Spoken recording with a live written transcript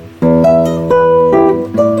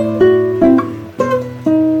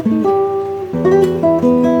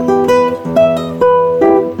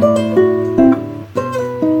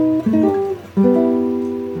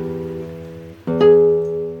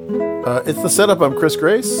That's the setup. I'm Chris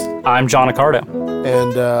Grace. I'm John Accardo.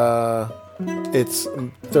 And it's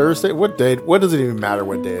Thursday. What day? What does it even matter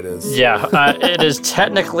what day it is? Yeah, it is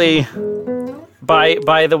technically,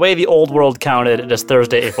 by the way the old world counted, it is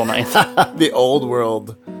Thursday, April 9th. The old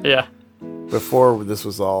world. Yeah. Before this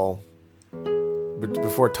was all...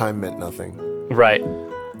 Before time meant nothing. Right.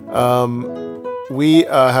 We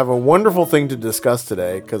have a wonderful thing to discuss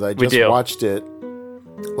today, because I just do. watched it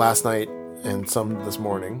last night and some this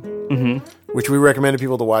morning, which we recommended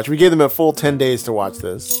people to watch. We gave them a full 10 days to watch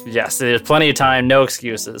this. Yes, there's plenty of time, no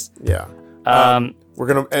excuses. Yeah. We're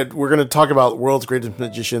gonna talk about World's Greatest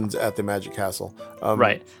Magicians at the Magic Castle.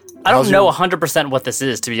 Right. I don't know 100% what this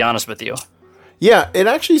is, to be honest with you. Yeah, it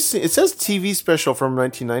actually it says TV special from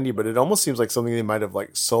 1990, but it almost seems like something they might have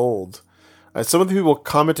like sold. Some of the people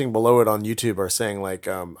commenting below it on YouTube are saying like,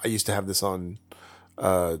 I used to have this on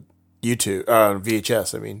YouTube,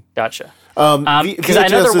 VHS. I mean, Gotcha. VHS I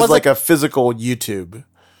know there was is like a physical YouTube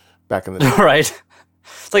back in the day. Right.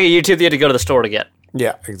 It's like a YouTube you had to go to the store to get.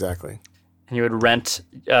 Yeah, exactly. And you would rent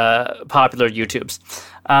popular YouTubes.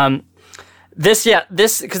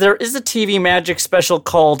 This, because there is a TV magic special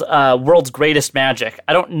called World's Greatest Magic.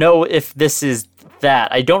 I don't know if this is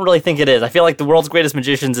that. I don't really think it is. I feel like the World's Greatest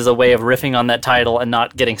Magicians is a way of riffing on that title and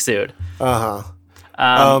not getting sued. Before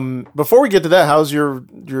we get to that, how's your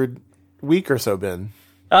week or so been?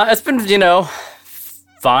 It's been,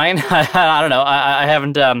 fine. I don't know. I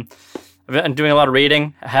haven't... I've been doing a lot of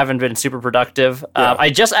reading. I haven't been super productive. Yeah.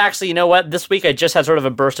 I just actually, this week I just had sort of a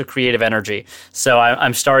burst of creative energy. So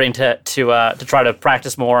I'm starting to try to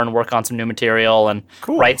practice more and work on some new material and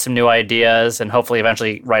write some new ideas and hopefully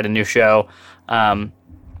eventually write a new show. So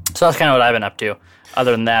that's kind of what I've been up to.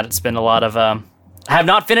 Other than that, it's been a lot of. I have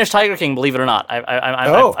not finished Tiger King, believe it or not.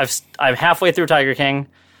 I'm halfway through Tiger King.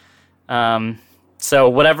 So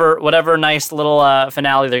whatever nice little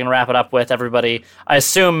finale they're gonna wrap it up with, everybody I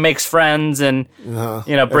assume makes friends and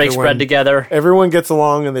breaks bread together. Everyone gets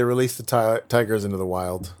along and they release the tigers into the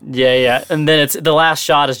wild. Yeah, and then it's the last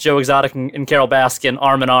shot is Joe Exotic and Carol Baskin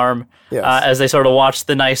arm in arm as they sort of watch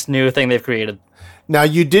the nice new thing they've created. Now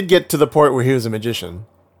you did get to the point where he was a magician.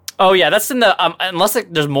 Oh yeah, that's in the unless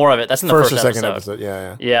there's more of it. That's in the first or second episode.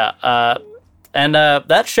 Yeah. And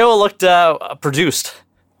that show looked produced.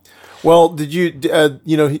 Well, did you,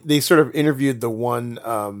 they sort of interviewed the one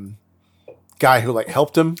guy who like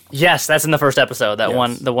helped him. Yes, that's in the first episode. The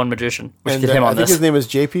one magician. We should get him on I think this. his name is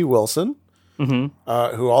J.P. Wilson,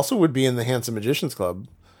 who also would be in the Handsome Magicians Club,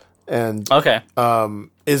 and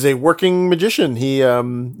is a working magician. He,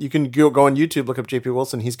 you can go on YouTube, look up J.P.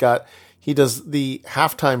 Wilson. He does the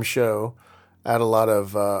halftime show at a lot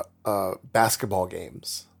of basketball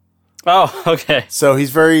games. Oh, okay. So he's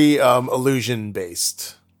very illusion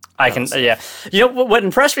based. What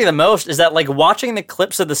impressed me the most is that, like, watching the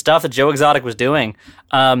clips of the stuff that Joe Exotic was doing,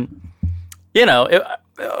 it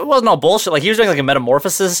wasn't all bullshit. Like, he was doing, like, a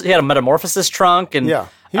metamorphosis. He had a metamorphosis trunk, and I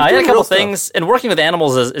had a couple things. And working with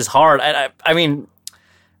animals is hard. I mean,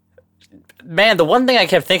 man, the one thing I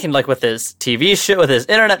kept thinking, like, with his TV show, with his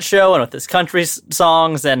internet show, and with his country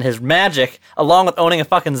songs and his magic, along with owning a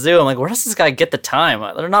fucking zoo, I'm like, where does this guy get the time?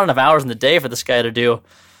 There are not enough hours in the day for this guy to do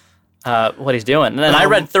what he's doing. And then I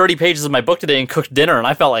read 30 pages of my book today and cooked dinner, and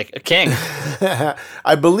I felt like a king.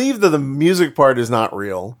 I believe that the music part is not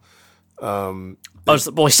real. Well, he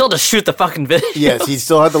still had to shoot the fucking video. Yes, he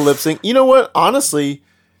still had to lip sync. You know what? Honestly,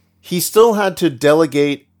 he still had to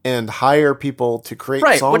delegate and hire people to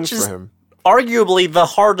create songs for him. Arguably the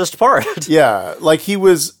hardest part. Yeah, like he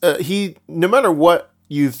was, no matter what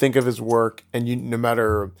you think of his work, and no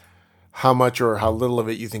matter how much or how little of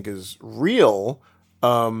it you think is real,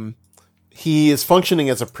 he is functioning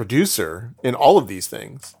as a producer in all of these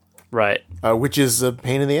things. Right. Which is a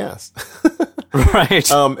pain in the ass. Right.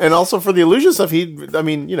 And also for the illusion stuff, you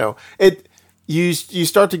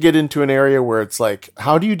start to get into an area where it's like,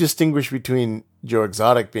 how do you distinguish between Joe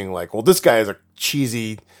Exotic being like, well, this guy is a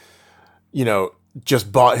cheesy,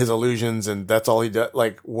 just bought his illusions and that's all he does.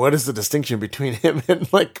 Like, what is the distinction between him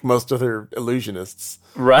and like most other illusionists?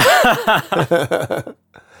 Right.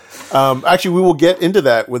 Actually, we will get into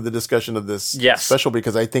that with the discussion of this special,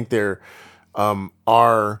 because I think there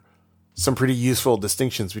are some pretty useful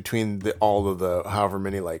distinctions between all of the however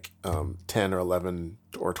many 10 or 11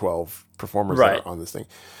 or 12 performers that are on this thing.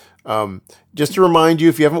 Just to remind you,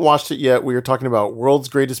 if you haven't watched it yet, we are talking about World's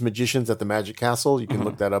Greatest Magicians at the Magic Castle. You can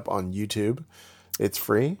look that up on YouTube. It's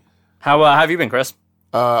free. How have you been, Chris?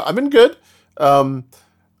 I've been good.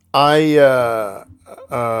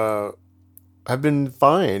 I've been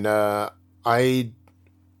fine. I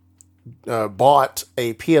bought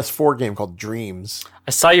a PS4 game called Dreams.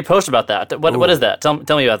 I saw you post about that. What is that? Tell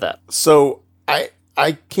me about that. So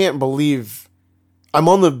I can't believe I'm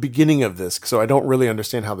on the beginning of this, so I don't really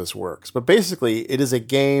understand how this works. But basically, it is a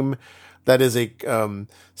game that is a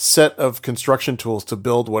set of construction tools to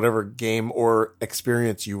build whatever game or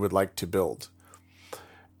experience you would like to build.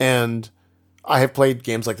 And I have played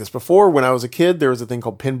games like this before. When I was a kid, there was a thing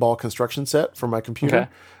called Pinball Construction Set for my computer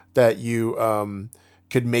that you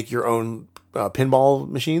could make your own pinball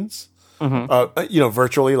machines,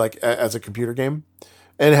 virtually, like as a computer game.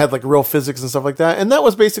 And it had like real physics and stuff like that. And that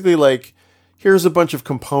was basically like, here's a bunch of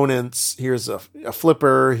components. Here's a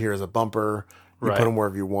flipper. Here's a bumper. You put them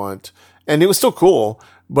wherever you want. And it was still cool.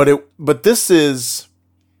 But this is,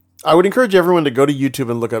 I would encourage everyone to go to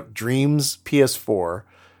YouTube and look up Dreams PS4.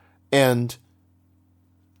 And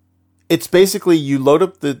it's basically, you load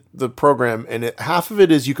up the program, and half of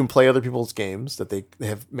it is you can play other people's games that they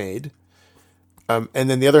have made. And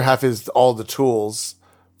then the other half is all the tools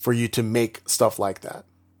for you to make stuff like that.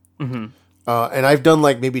 Mm-hmm. And I've done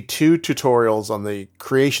like maybe 2 tutorials on the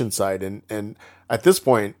creation side. And at this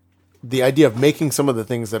point, the idea of making some of the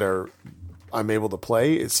things that I'm able to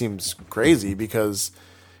play, it seems crazy, because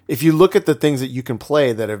if you look at the things that you can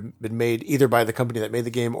play that have been made either by the company that made the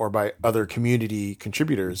game or by other community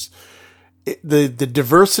contributors, the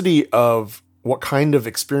diversity of what kind of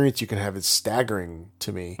experience you can have is staggering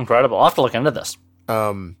to me. Incredible. I'll have to look into this.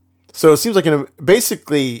 So it seems like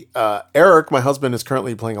basically Eric, my husband, is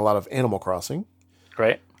currently playing a lot of Animal Crossing.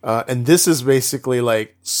 Great. And this is basically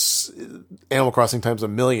like Animal Crossing times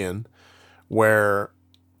 1,000,000, where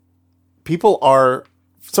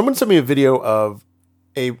someone sent me a video of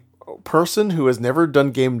a person who has never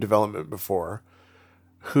done game development before,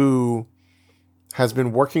 who has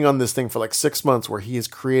been working on this thing for like 6 months, where he is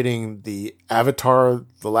creating the Avatar: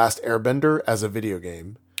 The Last Airbender as a video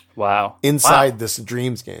game. Wow. Inside this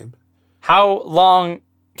Dreams game. How long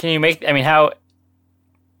can you make? I mean, how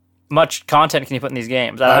much content can you put in these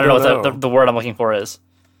games? I don't know what the word I'm looking for is.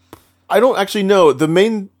 I don't actually know. The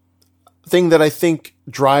main thing that I think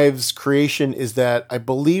drives creation is that I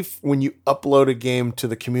believe when you upload a game to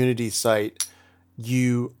the community site,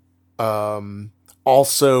 you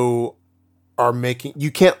also are making,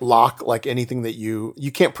 you can't lock like anything that you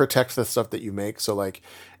can't protect the stuff that you make. So like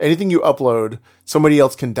anything you upload, somebody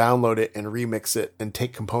else can download it and remix it and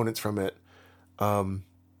take components from it. And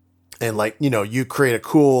like, you create a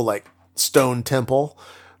cool like stone temple,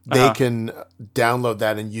 they can download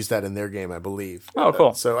that and use that in their game, I believe. Oh,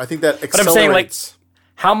 cool. So I think that accelerates. But I'm saying, like,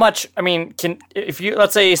 how much, I mean,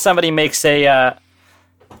 let's say somebody makes a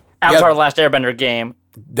Avatar: The Last Airbender game.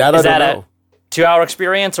 Is that a 2-hour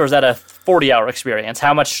experience, or is that a 40-hour experience?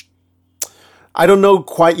 How much? I don't know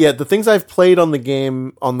quite yet. The things I've played on the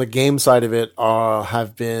game side of it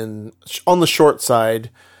have been on the short side.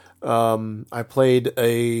 I played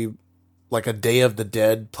a Day of the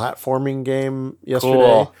Dead platforming game yesterday.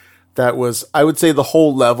 Cool. That was, I would say the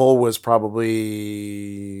whole level was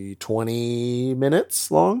probably 20 minutes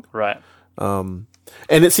long. Right. And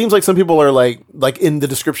it seems like some people are like in the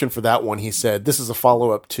description for that one, he said, this is a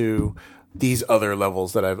follow-up to these other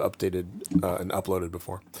levels that I've updated and uploaded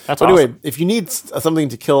before. That's awesome. Anyway, if you need something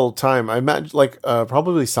to kill time, I imagine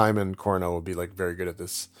probably Simon Coronel would be like very good at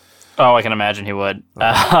this. Oh, I can imagine he would.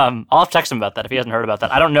 I'll have to text him about that if he hasn't heard about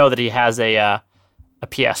that. I don't know that he has a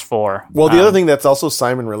PS4. Well, the other thing that's also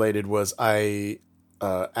Simon related was I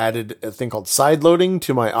added a thing called side loading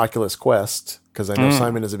to my Oculus Quest, because I know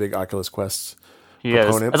Simon is a big Oculus Quest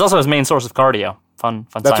proponent. It's also his main source of cardio. Fun.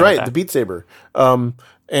 That's right, the Beat Saber.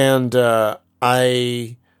 And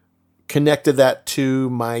I connected that to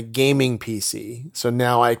my gaming PC, so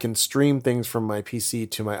now I can stream things from my PC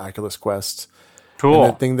to my Oculus Quest. Cool.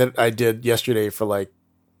 And that thing that I did yesterday for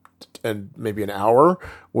maybe an hour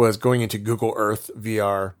was going into Google Earth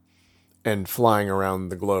VR and flying around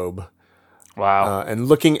the globe. Wow. And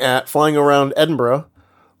flying around Edinburgh,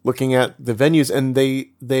 looking at the venues, and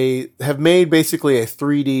they have made basically a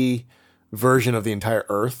 3D version of the entire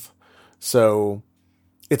Earth. So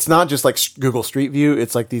it's not just like Google Street View.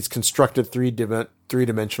 It's like these constructed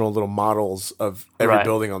three-dimensional little models of every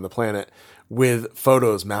building on the planet with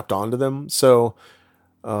photos mapped onto them. So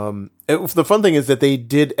the fun thing is that they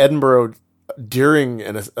did Edinburgh during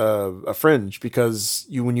a fringe, because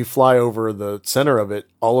when you fly over the center of it,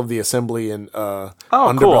 all of the assembly and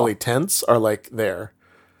underbelly tents are like there.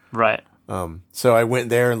 Right. So I went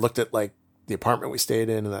there and looked at like the apartment we stayed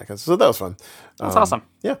in and that kind of stuff. So that was fun. That's awesome.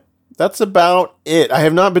 Yeah. That's about it. I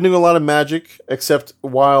have not been doing a lot of Magic, except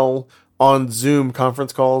while on Zoom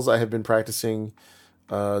conference calls, I have been practicing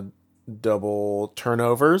double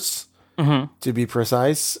turnovers to be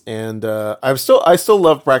precise. And I still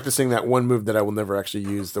love practicing that one move that I will never actually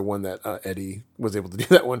use. The one that Eddie was able to do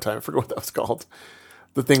that one time. I forgot what that was called.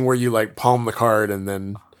 The thing where you like palm the card and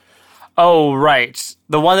then. Oh, right.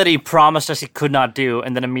 The one that he promised us he could not do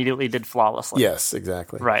and then immediately did flawlessly. Yes,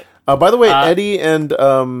 exactly. Right. By the way, Eddie and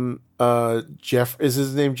Jeff, is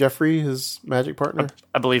his name Jeffrey, his Magic partner?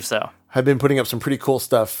 I believe so. Have been putting up some pretty cool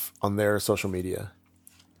stuff on their social media.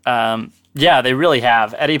 Yeah, they really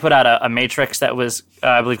have. Eddie put out a Matrix that was,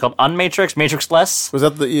 I believe, called Unmatrix, Matrixless. Was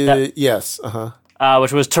that the... yes,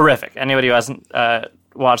 which was terrific. Anybody who hasn't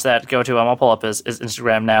watched that, go to him. I'll pull up his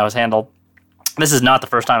Instagram now, his handle. This is not the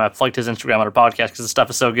first time I've plugged his Instagram on our podcast because the stuff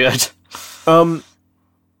is so good.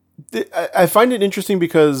 I find it interesting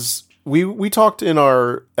because we talked in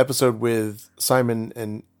our episode with Simon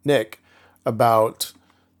and Nick about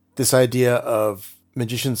this idea of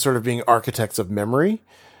magicians sort of being architects of memory,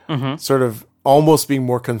 sort of almost being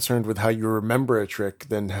more concerned with how you remember a trick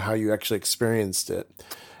than how you actually experienced it.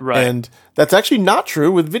 Right. And that's actually not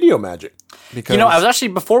true with video magic. Because I was actually,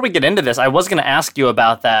 before we get into this, I was going to ask you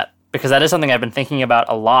about that because that is something I've been thinking about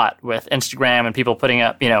a lot with Instagram and people putting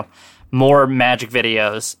up, more magic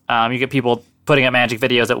videos. You get people putting up magic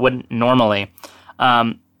videos that wouldn't normally.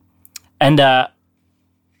 I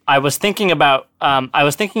was thinking about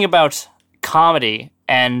comedy,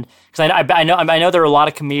 and because I know there are a lot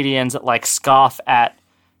of comedians that like scoff at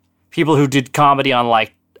people who did comedy on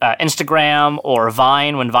like Instagram or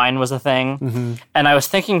Vine when Vine was a thing. And I was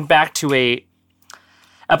thinking back to a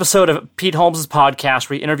episode of Pete Holmes' podcast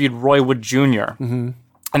where he interviewed Roy Wood Jr.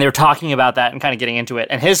 And they were talking about that and kind of getting into it.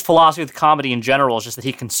 And his philosophy with comedy in general is just that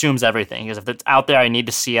he consumes everything. He goes, if it's out there, I need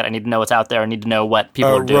to see it. I need to know what's out there. I need to know what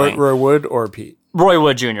people are doing. Roy Wood or Pete? Roy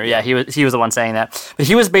Wood Jr., yeah, he was the one saying that. But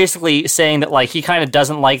he was basically saying that like he kind of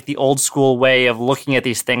doesn't like the old school way of looking at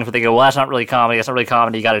these things where they go, well, that's not really comedy. That's not really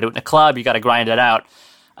comedy. You got to do it in a club. You got to grind it out.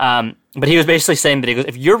 But he was basically saying that he goes,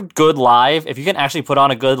 if you're good live, if you can actually put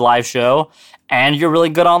on a good live show and you're really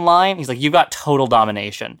good online, he's like, you've got total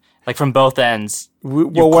domination. Like from both ends.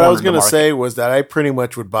 Well, what I was going to say was that I pretty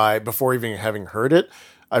much would buy, before even having heard it,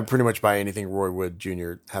 I'd pretty much buy anything Roy Wood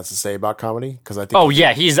Jr. has to say about comedy. Because I think. Oh,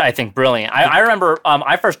 yeah, he's, I think, brilliant. I remember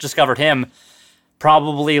I first discovered him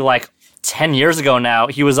probably like 10 years ago now.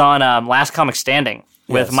 He was on Last Comic Standing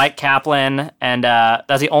with Mike Kaplan, and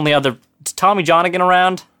that's the only other. Is Tommy Johnigan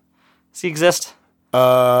around? Does he exist?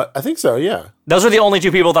 I think so, yeah. Those are the only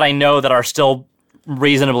two people that I know that are still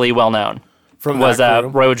reasonably well known.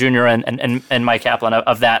 Roy Wood Jr. and Mike Kaplan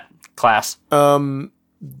of that class. And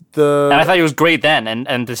I thought he was great then,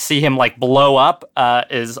 and to see him like blow up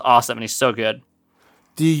is awesome, and he's so good.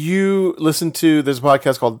 Do you listen to? There's a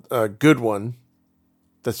podcast called Good One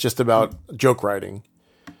that's just about joke writing.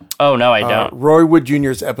 Oh no, I don't. Roy Wood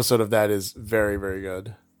Jr.'s episode of that is very, very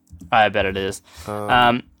good. I bet it is.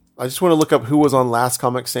 I just want to look up who was on Last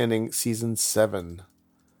Comic Standing season 7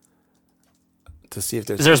 to see if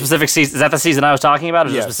there's. Is there a specific season? Is that the season I was talking about? Or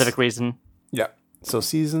is there a specific reason? Yeah. So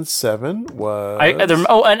season 7 was.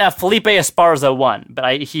 And Felipe Esparza won,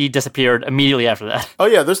 but he disappeared immediately after that. Oh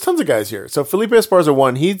yeah, there's tons of guys here. So Felipe Esparza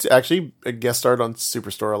won. He's actually a guest starred on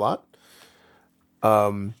Superstore a lot.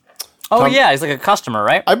 Yeah, he's like a customer,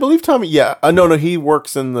 right? I believe Tommy. Yeah, no, he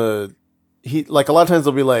works in the. He like a lot of times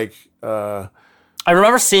they'll be like. I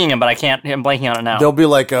remember seeing him, but I'm blanking on it now. They'll be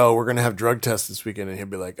like, "Oh, we're gonna have drug tests this weekend," and he'll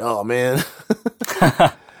be like, "Oh man."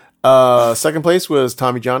 Second place was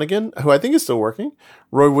Tommy Johnigan, who I think is still working.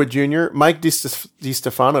 Roy Wood Jr., Mike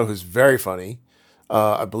DiStefano, who's very funny.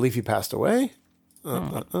 I believe he passed away.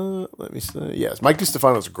 Let me see. Yes, Mike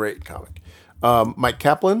DiStefano is a great comic. Mike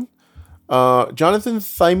Kaplan, Jonathan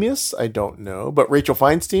Thymius, I don't know, but Rachel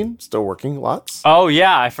Feinstein, still working lots. Oh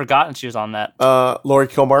yeah, I forgotten she was on that. Laurie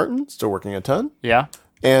Kilmartin, still working a ton. Yeah,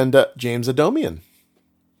 and James Adomian.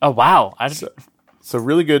 Oh wow, so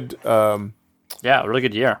really good. Yeah, really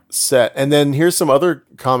good year. Set. And then here's some other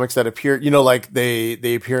comics that appear, like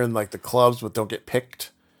they appear in like the clubs but don't get picked.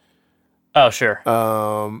 Oh, sure.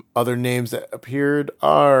 Other names that appeared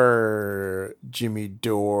are Jimmy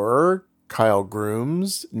Dore, Kyle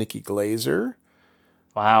Grooms, Nikki Glazer.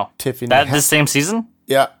 Wow. Tiffany. This same season?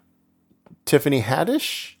 Yeah. Tiffany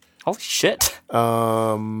Haddish. Holy shit. Kathy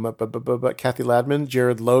Ladman,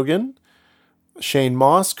 Jared Logan, Shane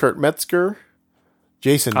Moss, Kurt Metzger,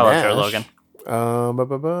 Jason Nash. Jared Logan.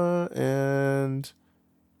 And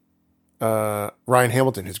Ryan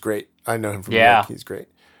Hamilton, who's great. I know him from work. He's great.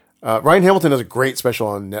 Ryan Hamilton has a great special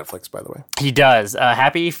on Netflix, by the way. He does.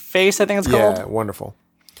 Happy Face, I think it's called. Yeah, wonderful.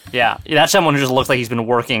 Yeah, that's someone who just looks like he's been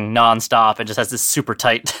working nonstop and just has this super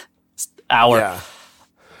tight hour. Yeah.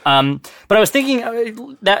 But I was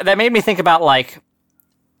thinking that made me think about like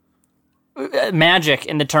magic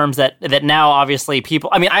in the terms that now obviously people.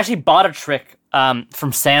 I mean, I actually bought a trick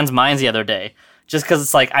from Sans Minds the other day, just because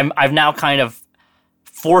it's like I've now kind of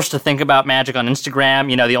forced to think about magic on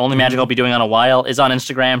Instagram. You know, the only magic I'll be doing on a while is on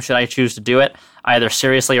Instagram. Should I choose to do it either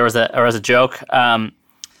seriously or as a joke?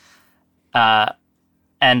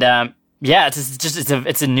 Yeah,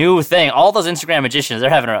 it's a new thing. All those Instagram magicians, they're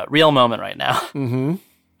having a real moment right now. Mm-hmm.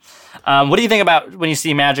 What do you think about when you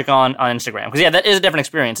see magic on Instagram? Because that is a different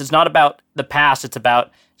experience. It's not about the past. It's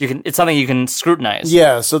about it's something you can scrutinize.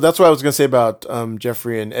 Yeah, so that's what I was going to say about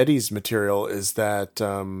Jeffrey and Eddie's material is that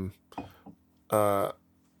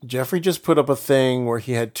Jeffrey just put up a thing where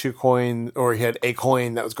he had he had a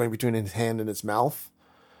coin that was going between his hand and his mouth.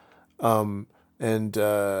 And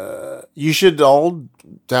you should all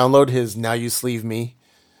download his Now You Sleeve Me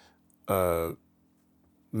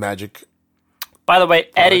magic. By the way,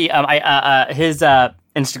 Eddie, his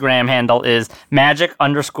Instagram handle is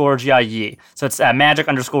magic_Jiayi. So it's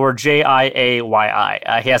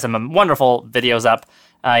magic_JIAYI. He has some wonderful videos up.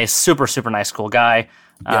 He's super, super nice, cool guy.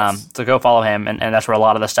 Yes. So go follow him, and that's where a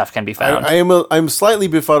lot of the stuff can be found. I'm slightly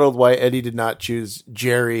befuddled why Eddie did not choose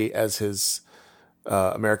Jerry as his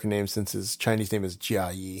American name, since his Chinese name is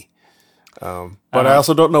Jia Yi. But I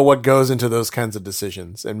also don't know what goes into those kinds of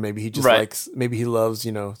decisions, and maybe he just maybe he loves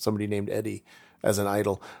somebody named Eddie as an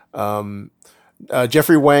idol.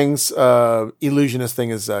 Jeffrey Wang's illusionist thing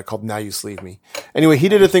is called Now You Sleeve Me. Anyway, he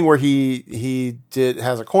did a thing where he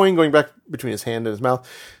has a coin going back between his hand and his mouth.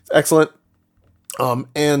 It's excellent.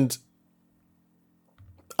 And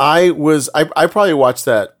I probably watched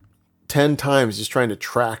that 10 times just trying to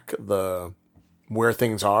track where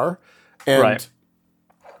things are, and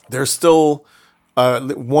there's still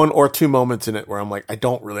one or two moments in it where I'm like, I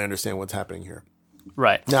don't really understand what's happening here.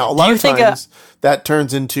 Right. Now, a lot of times that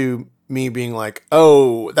turns into me being like,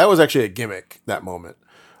 oh, that was actually a gimmick, that moment.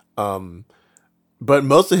 But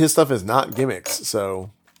most of his stuff is not gimmicks,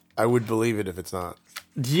 so I would believe it if it's not.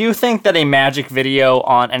 Do you think that a magic video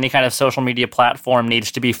on any kind of social media platform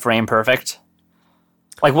needs to be frame perfect?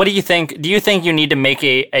 Like, what do you think? Do you think you need to make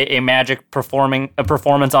a magic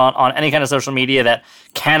performance on any kind of social media that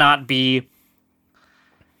cannot be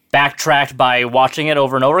backtracked by watching it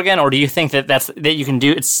over and over again, or do you think that you can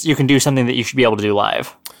do something that you should be able to do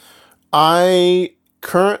live? I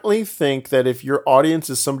currently think that if your audience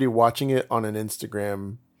is somebody watching it on an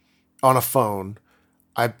Instagram, on a phone,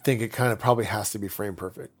 I think it kind of probably has to be frame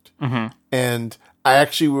perfect. Mm-hmm. And I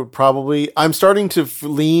actually I'm starting to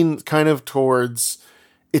lean kind of towards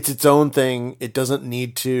it's its own thing. It doesn't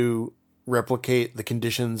need to replicate the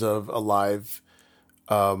conditions of a live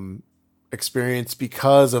experience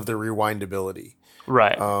because of the rewindability.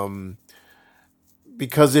 Right.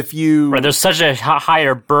 Because if you... Right, there's such a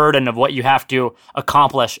higher burden of what you have to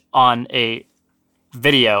accomplish on a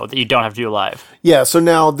video that you don't have to do live. Yeah, so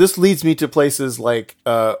now this leads me to places like,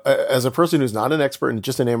 as a person who's not an expert and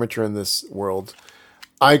just an amateur in this world,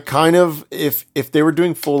 I kind of, if they were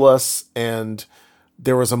doing Fool Us and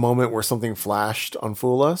there was a moment where something flashed on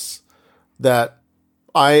Fool Us, that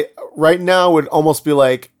I right now would almost be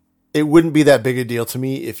like, it wouldn't be that big a deal to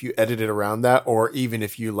me if you edited around that, or even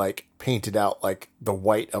if you like painted out like the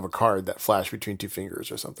white of a card that flashed between two fingers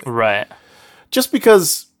or something. Right. Just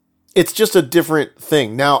because it's just a different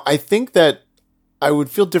thing. Now, I think that I would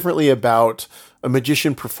feel differently about a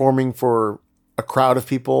magician performing for a crowd of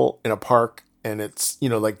people in a park, and it's,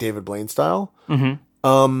 like David Blaine style.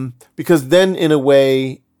 Mm-hmm. Because then in a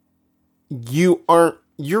way you're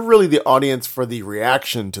really the audience for the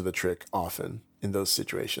reaction to the trick often in those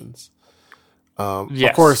situations. Yes.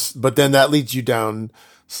 Of course, but then that leads you down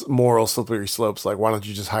moral slippery slopes. Like, why don't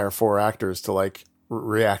you just hire 4 actors to like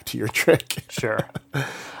react to your trick? Sure.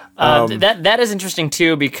 That is interesting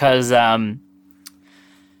too, because I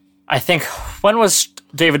think, when was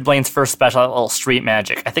David Blaine's first special, Little Street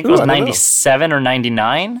Magic? I think it was 97 or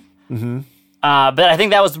 99. Mm-hmm. But I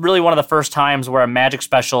think that was really one of the first times where a magic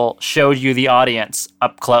special showed you the audience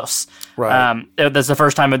up close. Right. That's the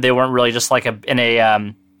first time that they weren't really just like in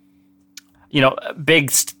a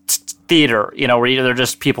big theater, where they're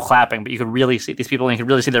just people clapping, but you could really see these people and you could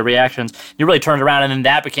really see their reactions. You really turned around, and then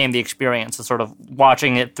that became the experience of sort of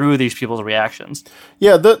watching it through these people's reactions.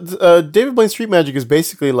 Yeah, the David Blaine Street Magic is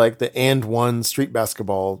basically like the And One street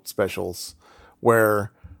basketball specials,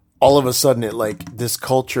 where all of a sudden it like this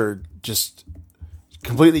culture just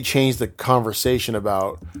completely changed the conversation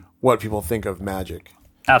about what people think of magic.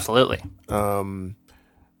 Absolutely. And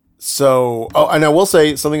I will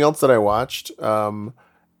say something else that I watched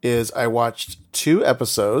is I watched 2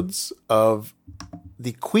 episodes of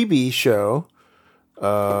the Quibi show,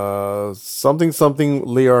 something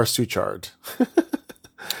Liar Suchard.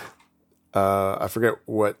 I forget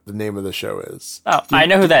what the name of the show is. Oh, I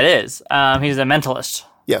know who that is. He's a mentalist.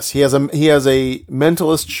 Yes, he has a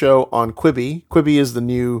mentalist show on Quibi. Quibi is the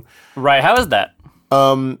new. Right. How is that?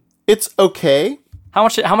 It's okay. How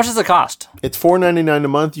much does it cost? It's $4.99 a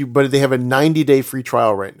month. But they have a 90-day free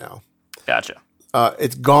trial right now. Gotcha.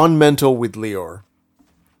 It's Gone Mental with Lior.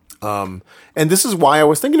 And this is why I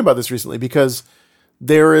was thinking about this recently, because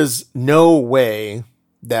there is no way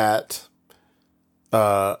that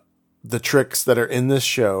the tricks that are in this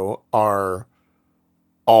show are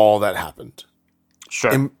all that happened.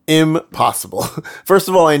 Sure. Impossible. First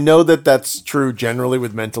of all, I know that that's true generally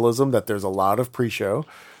with mentalism, that there's a lot of pre-show.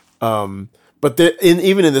 But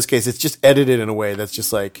even in this case, it's just edited in a way that's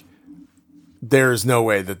just like, there's no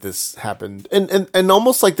way that this happened. And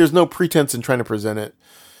almost like there's no pretense in trying to present it.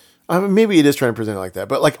 I mean, maybe it is trying to present it like that.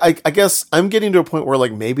 But like, I guess I'm getting to a point where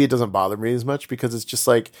like maybe it doesn't bother me as much, because it's just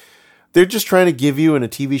like, they're just trying to give you in a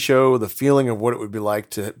TV show the feeling of what it would be like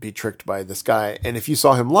to be tricked by this guy. And if you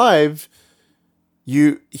saw him live,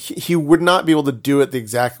 he would not be able to do it the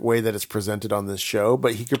exact way that it's presented on this show,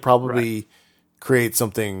 but he could probably create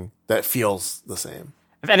something that feels the same.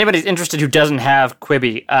 If anybody's interested who doesn't have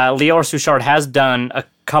Quibi, Lior Suchard has done a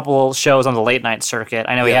couple shows on the late night circuit.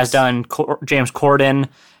 I know he has done James Corden,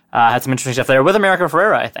 had some interesting stuff there with America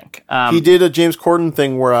Ferrera, I think. He did a James Corden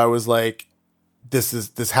thing where I was like,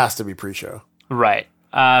 this has to be pre-show. Right.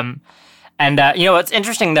 What's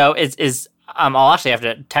interesting though is I'll actually have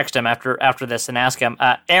to text him after this and ask him.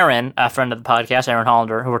 Aaron, a friend of the podcast, Aaron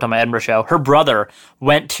Hollander, who worked on my Edinburgh show, her brother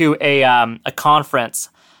went to a conference,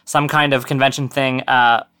 some kind of convention thing,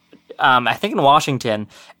 I think in Washington,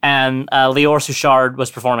 and Lior Suchard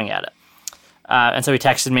was performing at it. And so he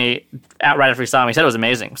texted me right after he saw him. He said it was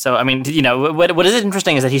amazing. So, I mean, what is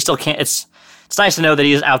interesting is that he still can't. It's nice to know that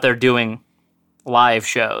he's out there doing live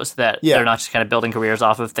shows, that they're not just kind of building careers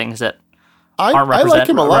off of things that aren't like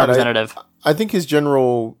him a lot. Representative. I think his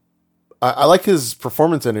general, I like his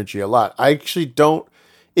performance energy a lot.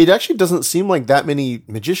 It actually doesn't seem like that many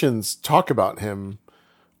magicians talk about him,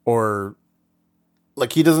 or like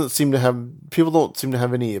people don't seem to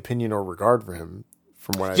have any opinion or regard for him.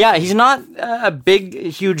 From what he's not a big,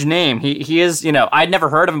 huge name. He is, I'd never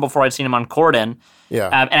heard of him before I'd seen him on Corden. Yeah.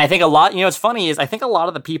 And I think a lot, what's funny is I think a lot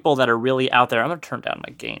of the people that are really out there, I'm going to turn down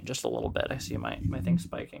my gain just a little bit. I see my thing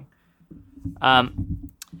spiking.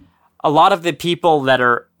 A lot of the people that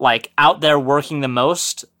are like out there working the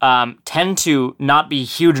most tend to not be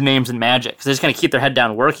huge names in magic, because they're just going to keep their head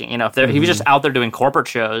down working. If he was just out there doing corporate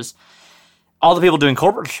shows, all the people doing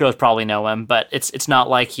corporate shows probably know him, but it's not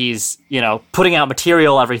like he's, putting out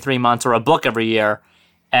material every 3 months or a book every year,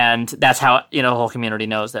 and that's how, the whole community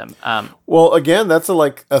knows him. Well, again, that's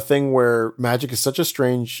a thing where magic is such a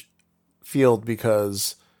strange field,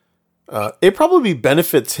 because it probably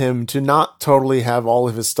benefits him to not totally have all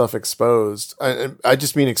of his stuff exposed. I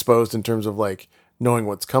just mean exposed in terms of like knowing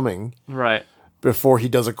what's coming. Right. Before he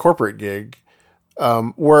does a corporate gig.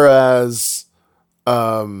 Whereas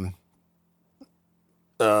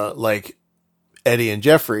like Eddie and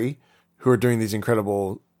Jeffrey, who are doing these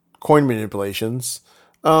incredible coin manipulations,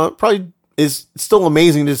 probably is still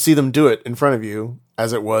amazing to see them do it in front of you,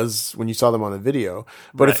 as it was when you saw them on a video.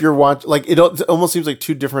 But if you're it almost seems like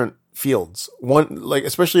two different fields. One, like,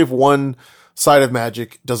 especially if one side of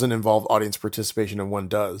magic doesn't involve audience participation and one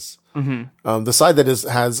does. Mm-hmm. The side that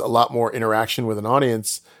has a lot more interaction with an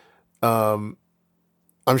audience,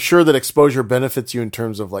 I'm sure that exposure benefits you in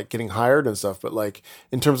terms of like getting hired and stuff, but like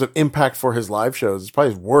in terms of impact for his live shows, it's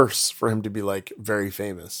probably worse for him to be like very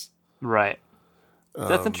famous. Right.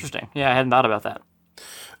 That's interesting. Yeah, I hadn't thought about that.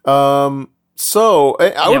 So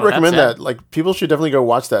I would recommend that. Like, people should definitely go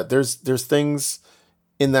watch that. There's things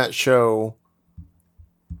in that show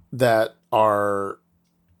that are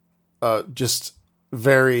just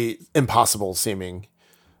very impossible seeming.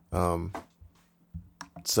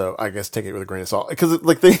 So I guess take it with a grain of salt, because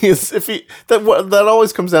the thing is, that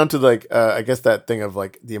always comes down to like I guess that thing of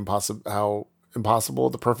like the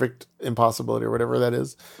the perfect impossibility or whatever that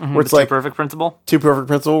is, where it's like two perfect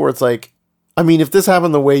principle, where it's like, I mean, if this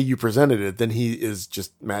happened the way you presented it, then he is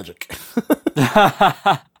just magic.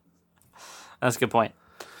 That's a good point.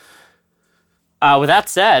 With that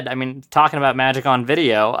said, I mean, talking about magic on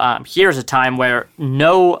video, here's a time where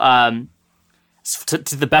to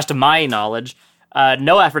the best of my knowledge,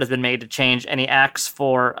 no effort has been made to change any acts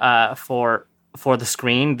for the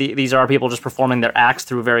screen. These are people just performing their acts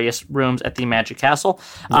through various rooms at the Magic Castle.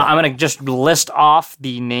 I'm going to just list off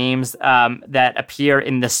the names that appear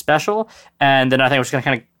in this special, and then I think we're just going to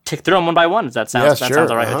kind of tick through them one by one. Does that sound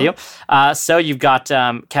sounds all right with you? So you've got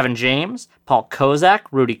Kevin James, Paul Kozak,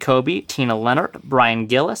 Rudy Kobe, Tina Leonard, Brian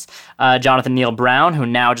Gillis, Jonathan Neal Brown, who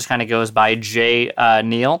now just kind of goes by J.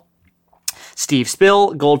 Neal, Steve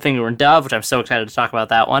Spill, Goldfinger and Dove, which I'm so excited to talk about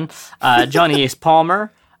that one, Johnny Ace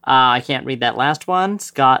Palmer, I can't read that last one,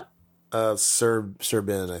 Scott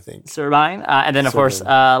Serbin, I think. Serbine. And then, of course, is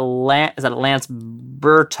that Lance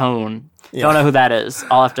Bertone? Yeah. Don't know who that is.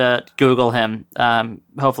 I'll have to Google him.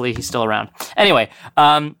 Hopefully he's still around. Anyway,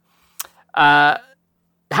 how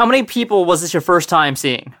many people was this your first time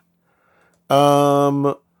seeing?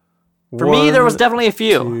 For me, there was definitely a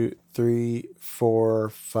few. 2, 3, 4,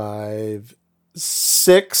 5,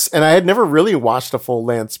 6. And I had never really watched a full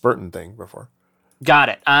Lance Burton thing before. Got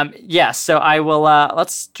it. Yes, so I will,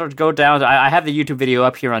 let's go down. I have the YouTube video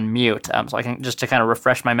up here on mute, so I can, just to kind of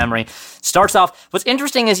refresh my memory. Starts off, what's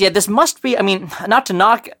interesting is, this must be, I mean, not to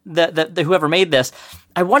knock the whoever made this,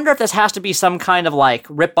 I wonder if this has to be some kind of, like,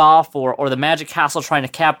 rip-off or the Magic Castle trying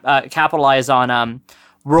to capitalize on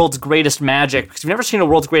World's Greatest Magic, because we've never seen a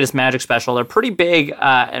World's Greatest Magic special. They're pretty big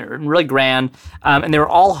and really grand, and they were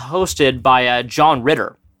all hosted by John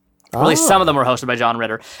Ritter. Or at least some of them were hosted by John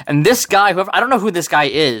Ritter. And this guy, I don't know who this guy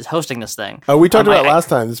is hosting this thing. We talked about it last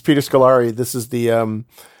time. This is Peter Scolari. This is the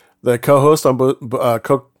co-host on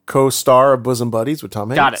co-star of Bosom Buddies with Tom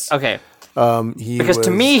Hanks. Got it. Okay.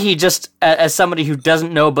 To me, he just, as somebody who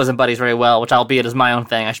doesn't know Bosom Buddies very well, which albeit is my own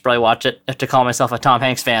thing, I should probably watch it to call myself a Tom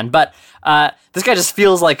Hanks fan. But this guy just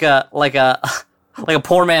feels like a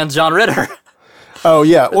poor man's John Ritter. Oh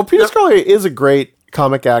yeah. Well, Peter Scolari is a great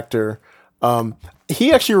comic actor.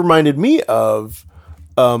 He actually reminded me of,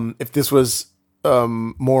 if this was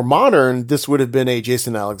more modern, this would have been a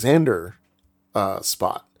Jason Alexander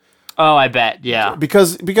spot. Oh, I bet, yeah.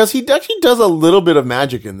 Because he actually does a little bit of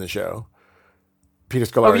magic in the show. Peter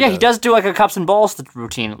Scolari. Oh, yeah, he does do like a cups and balls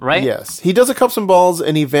routine, right? Yes. He does a cups and balls,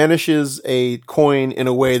 and he vanishes a coin in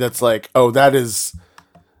a way that's like, oh, that is,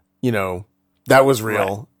 that was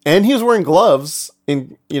real. Right. And he was wearing gloves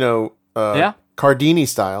in, Cardini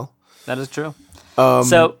style. That is true.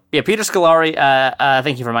 Peter Scolari,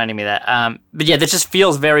 thank you for reminding me of that. But yeah, this just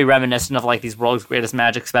feels very reminiscent of like these World's Greatest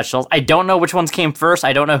Magic specials. I don't know which ones came first.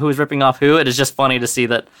 I don't know who's ripping off who. It is just funny to see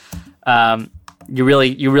that you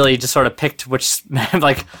really just sort of picked which,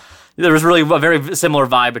 like, there was really a very similar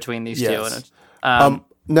vibe between these two. And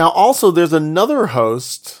now, also, there's another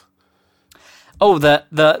host. Oh,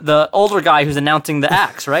 the older guy who's announcing the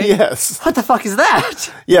acts, right? Yes. What the fuck is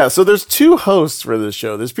that? Yeah, so there's two hosts for this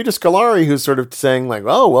show. There's Peter Scolari, who's sort of saying, like,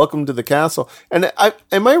 oh, welcome to the castle. And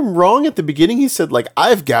am I wrong at the beginning? He said, like,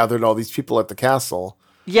 I've gathered all these people at the castle.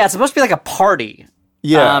 Yeah, it's supposed to be like a party.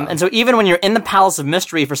 Yeah. And so even when you're in the Palace of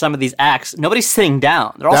Mystery for some of these acts, nobody's sitting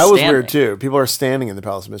down. They're all standing. That was weird, too. People are standing in the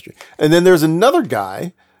Palace of Mystery. And then there's another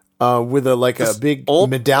guy with a big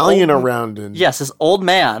medallion around him. Yes, this old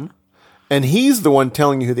man. And he's the one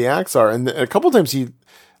telling you who the acts are. And a couple times he,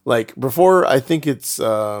 like, before, I think it's,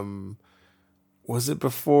 was it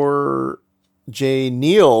before J.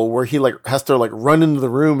 Neal, where he, like, has to, like, run into the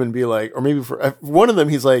room and be like, or maybe for one of them,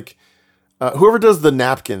 he's like, whoever does the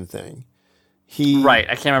napkin thing. Right,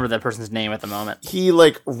 I can't remember that person's name at the moment. He,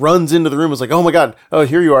 like, runs into the room and is like, oh my God, oh,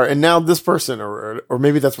 here you are. And now this person, or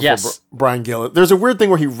maybe that's before Brian Gillis. There's a weird thing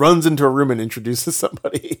where he runs into a room and introduces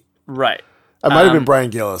somebody. Right. It might have been Brian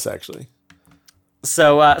Gillis, actually.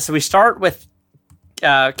 So we start with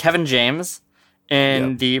Kevin James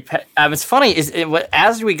in the. It's funny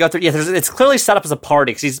as we go through. Yeah, it's clearly set up as a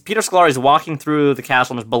party because Peter Scolari is walking through the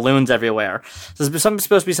castle and there's balloons everywhere. So there's supposed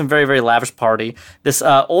to be some very, very lavish party. This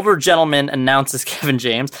older gentleman announces Kevin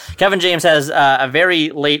James. Kevin James has a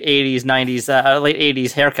very late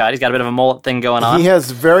 80s haircut. He's got a bit of a mullet thing going on. He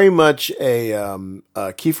has very much a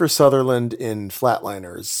Kiefer Sutherland in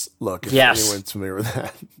Flatliners look. If anyone's familiar with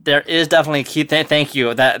that, there is definitely thank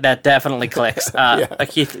you. That definitely clicks. A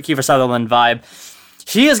Kiefer Sutherland vibe.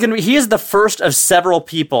 He is the first of several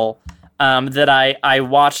people that I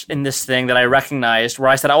watched in this thing that I recognized where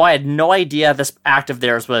I said, oh, I had no idea this act of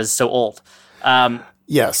theirs was so old.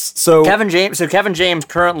 Yes. So Kevin James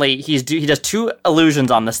currently he does two illusions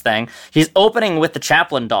on this thing. He's opening with the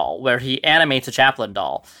Chaplin doll where he animates a Chaplin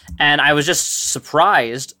doll. And I was just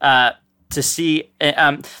surprised to see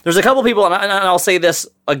there's a couple people and I'll say this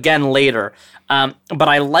again later. But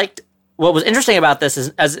I liked what was interesting about this is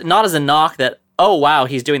as not as a knock that oh wow,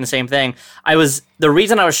 he's doing the same thing. The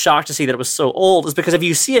reason I was shocked to see that it was so old is because if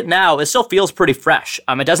you see it now, it still feels pretty fresh.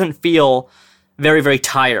 It doesn't feel very, very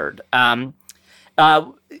tired.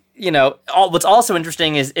 what's also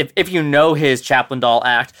interesting is if you know his Chaplin doll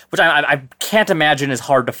act, which I can't imagine is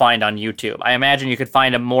hard to find on YouTube. I imagine you could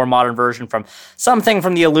find a more modern version from something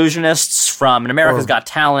from The Illusionists, from An America's Got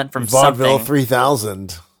Talent, from Vaudeville something.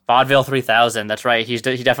 3000. Vaudeville 3000, that's right. He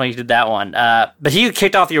definitely did that one. But he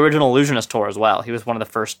kicked off the original Illusionist tour as well. He was one of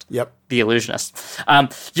the first The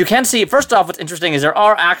Illusionists. You can see, first off, what's interesting is there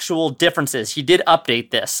are actual differences. He did update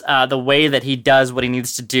this, the way that he does what he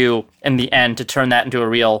needs to do in the end to turn that into a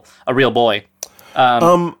real boy.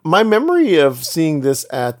 My memory of seeing this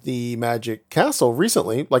at the Magic Castle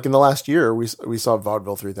recently, like in the last year, we saw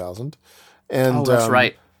Vaudeville 3000. And, that's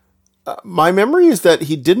right. My memory is that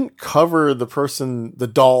he didn't cover the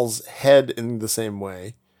doll's head in the same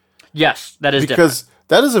way. Yes, that is because different.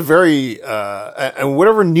 That is a very and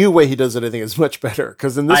whatever new way he does it, I think is much better.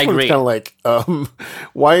 Because in this one, it's kind of like,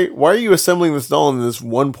 why are you assembling this doll in this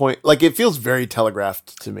one point? Like, it feels very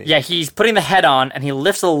telegraphed to me. Yeah, he's putting the head on, and he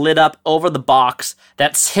lifts the lid up over the box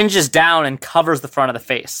that hinges down and covers the front of the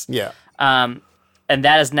face. Yeah. And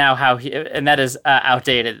that is now and that is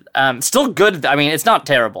outdated. Still good. I mean, it's not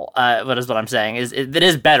terrible. But is what I'm saying it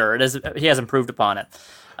is better. He has improved upon it.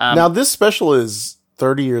 Now this special is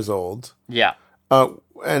 30 years old. Yeah.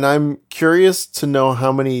 And I'm curious to know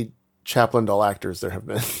how many Chaplin doll actors there have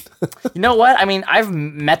been. You know what? I mean, I've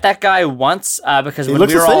met that guy once because when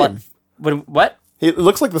we were all what? He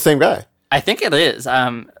looks like the same guy. I think it is. I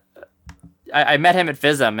met him at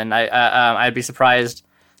FISM, and I'd be surprised.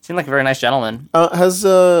 Seemed like a very nice gentleman. Has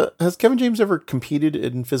Kevin James ever competed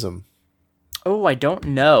in FISM? Oh, I don't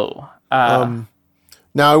know. Now,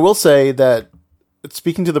 I will say that,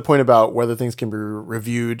 speaking to the point about whether things can be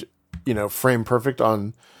reviewed, frame perfect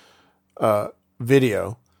on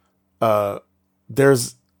video, it's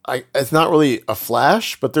not really a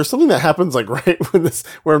flash, but there's something that happens like right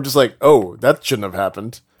where I'm just like, oh, that shouldn't have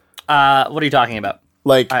happened. What are you talking about?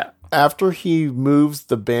 Like, after he moves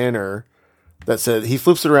the banner that says, he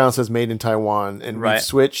flips it around and says made in Taiwan, and we've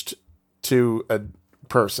switched to a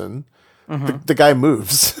person, the guy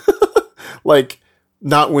moves. Like,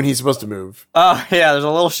 not when he's supposed to move. Oh, yeah, there's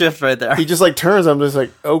a little shift right there. He just like turns, I'm just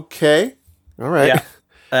like, okay, all right. Yeah,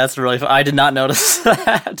 that's really funny. I did not notice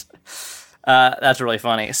that. That's really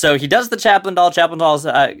funny. So he does the Chaplin doll. Chaplin doll's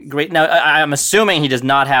great. Now, I'm assuming he does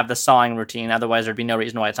not have the sawing routine, otherwise there'd be no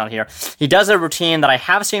reason why it's not here. He does a routine that I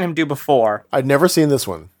have seen him do before. I'd never seen this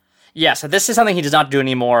one. Yeah, so this is something he does not do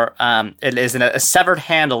anymore. It is a severed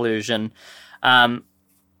hand illusion that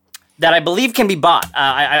I believe can be bought.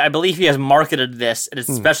 I believe he has marketed this. It is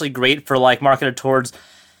especially great for, like, marketed towards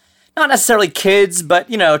not necessarily kids, but,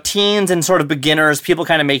 teens and sort of beginners, people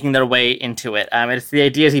kind of making their way into it. It's the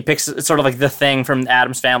idea is it's sort of like The Thing from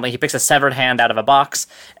Addams Family. He picks a severed hand out of a box,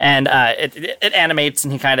 and it animates,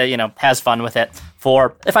 and he kind of, has fun with it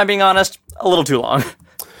for, if I'm being honest, a little too long.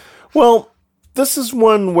 Well, this is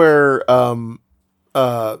one where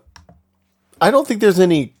I don't think there's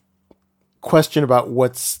any question about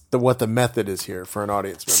what the method is here for an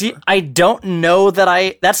audience member. See, I don't know that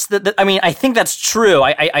I think that's true.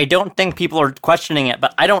 I don't think people are questioning it,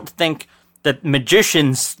 but I don't think that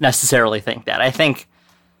magicians necessarily think that. I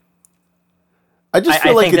just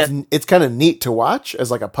feel like it's kind of neat to watch as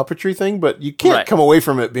like a puppetry thing, but you can't come away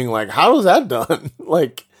from it being like, how is that done?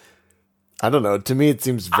 Like, I don't know. To me, it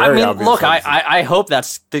seems very obvious. Look, I hope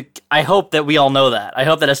I hope that we all know that. I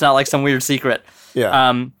hope that it's not like some weird secret.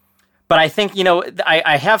 Yeah. But I think,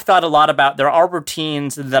 I have thought a lot about, there are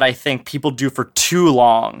routines that I think people do for too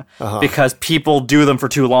long because people do them for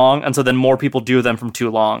too long, and so then more people do them from too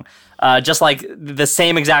long. Just like the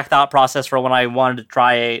same exact thought process for when I wanted to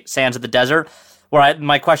try Sands of the Desert, where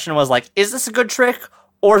my question was like, is this a good trick?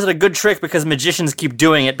 Or is it a good trick because magicians keep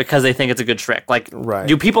doing it because they think it's a good trick? Like,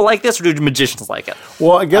 do people like this, or do magicians like it?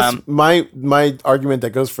 Well, I guess my argument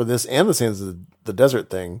that goes for this and the Sands of the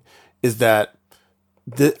Desert thing is that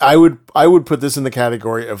I would put this in the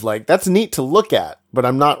category of like, that's neat to look at, but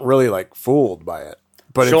I'm not really like fooled by it.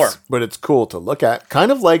 But it's cool to look at.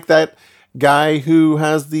 Kind of like that guy who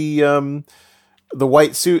has the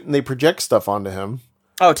white suit and they project stuff onto him.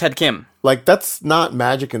 Oh, Ted Kim. Like, that's not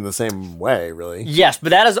magic in the same way, really. Yes,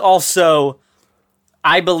 but that is also,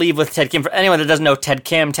 I believe, with Ted Kim. For anyone that doesn't know Ted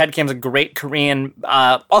Kim's a great Korean,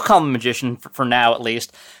 I'll call him a magician for now at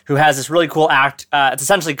least, who has this really cool act. It's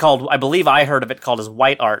essentially called, I believe I heard of it called as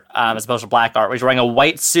white art, as opposed to black art, where he's wearing a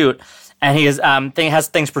white suit, and he has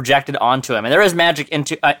things projected onto him. And there is magic in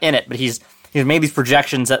it, but he's made these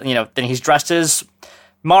projections that, then he's dressed as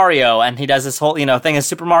Mario, and he does this whole, thing as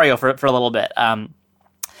Super Mario for a little bit.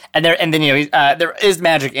 And then there is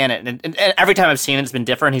magic in it, and every time I've seen it, it's been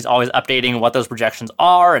different. He's always updating what those projections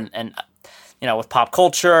are, and with pop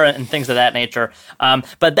culture and things of that nature.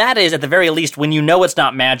 But that is, at the very least, when you know it's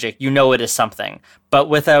not magic, you know it is something. But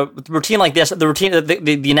with a routine like this,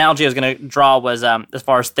 the analogy I was going to draw was, as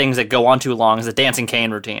far as things that go on too long, is the dancing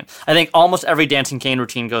cane routine. I think almost every dancing cane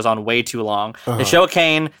routine goes on way too long. They show a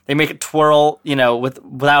cane, they make it twirl,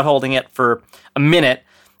 without holding it for a minute,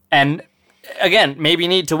 and again, maybe you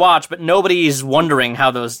need to watch, but nobody's wondering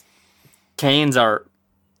how those canes are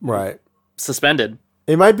suspended.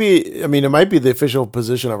 It might be the official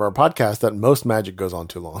position of our podcast that most magic goes on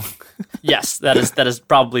too long. Yes, that is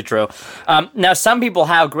probably true. Now, some people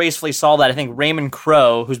have gracefully solved that. I think Raymond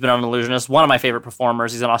Crow, who's been on Illusionist, one of my favorite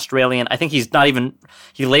performers. He's an Australian. I think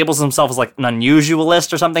he labels himself as like an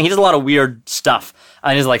unusualist or something. He does a lot of weird stuff.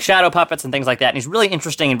 And he's like shadow puppets and things like that. And he's really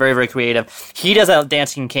interesting and very, very creative. He does a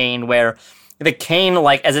dancing cane where the cane,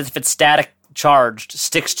 like as if it's static charged,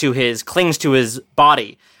 clings to his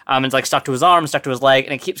body. It's like stuck to his arm, stuck to his leg,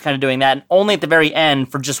 and it keeps kind of doing that. And only at the very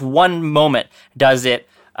end, for just one moment, does it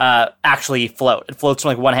actually float. It floats from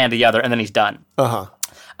like one hand to the other, and then he's done.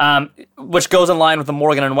 Which goes in line with the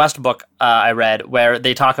Morgan and West book I read, where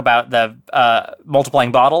they talk about the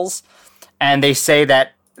multiplying bottles, and they say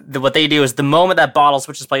that what they do is the moment that bottle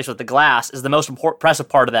switches place with the glass is the most impressive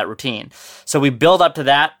part of that routine. So we build up to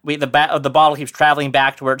that. The bottle keeps traveling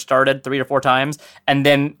back to where it started 3 or 4 times, and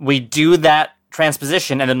then we do that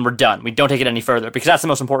transposition, and then we're done. We don't take it any further because that's the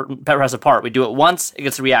most impressive part. We do it once, it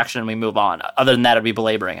gets a reaction, and we move on. Other than that, it'd be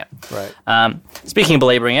belaboring it. Right. Speaking of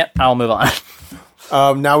belaboring it, I'll move on.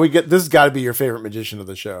 Now this has got to be your favorite magician of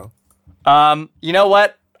the show. You know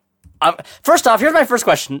what? First off, here's my first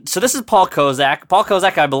question. So this is Paul Kozak. Paul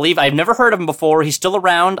Kozak, I believe, I've never heard of him before. He's still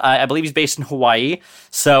around. I believe he's based in Hawaii.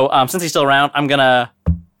 So since he's still around, I'm going to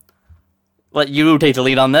let you take the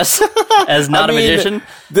lead on this as not a magician.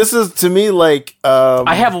 This is, to me, like...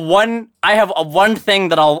 I have one thing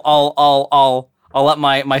that I'll let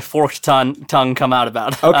my forked tongue come out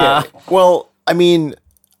about. Okay. Well, I mean,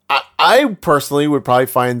 I personally would probably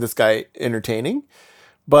find this guy entertaining,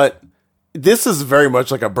 but... This is very much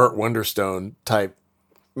like a Burt Wonderstone type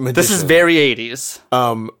magician. This is very 80s.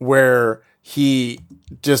 Where he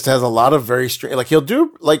just has a lot of very strange... Like, he'll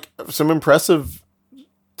do, like, some impressive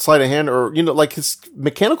sleight of hand, or, like, his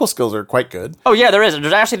mechanical skills are quite good. Oh, yeah, there is.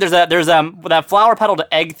 There's that flower petal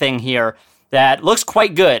to egg thing here that looks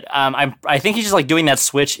quite good. I think he's just, like, doing that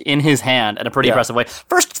switch in his hand in a pretty impressive way.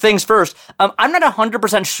 First things first, I'm not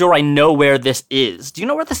 100% sure I know where this is. Do you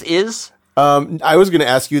know where this is? I was going to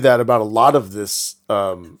ask you that about a lot of this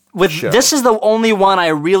show. This is the only one I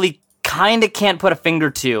really kind of can't put a finger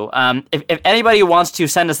to. If anybody wants to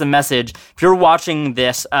send us a message, if you're watching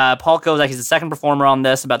this, Paul Kozak, he's the second performer on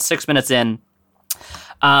this, about 6 minutes in.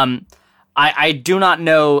 I do not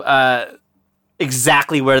know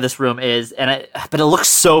exactly where this room is, but it looks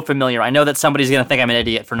so familiar. I know that somebody's going to think I'm an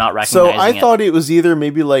idiot for not recognizing it. So I thought it was either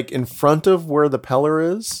maybe like in front of where the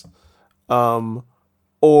Peller is,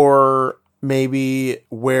 or... maybe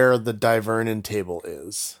where the Divernon table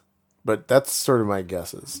is, but that's sort of my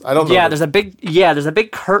guesses. I don't know. Yeah, there's a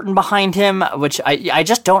big curtain behind him, which I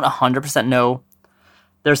just don't 100% know.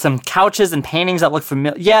 There's some couches and paintings that look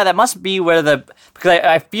familiar. Yeah, that must be where because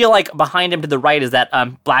I feel like behind him to the right is that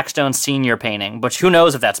Blackstone Senior painting, which who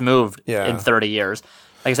knows if that's moved in 30 years.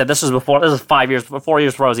 Like I said, this is 4 years before I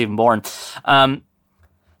was even born.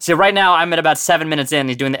 So right now I'm at about 7 minutes in.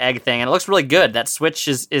 He's doing the egg thing, and it looks really good. That switch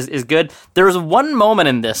is good. There's one moment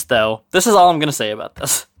in this, though. This is all I'm going to say about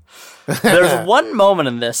this. There's one moment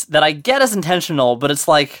in this that I get as intentional, but it's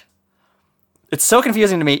like, it's so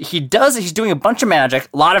confusing to me. He's doing a bunch of magic,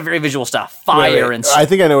 a lot of very visual stuff, fire and stuff. I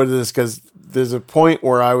think I know what it is, because there's a point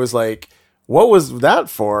where I was like, what was that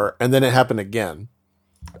for? And then it happened again.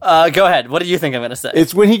 Go ahead. What do you think I'm going to say?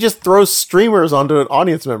 It's when he just throws streamers onto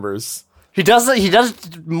audience members. He does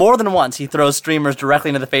it more than once. He throws streamers directly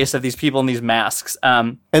into the face of these people in these masks.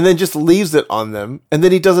 And then just leaves it on them. And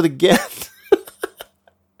then he does it again.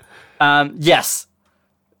 Yes.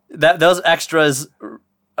 Those extras,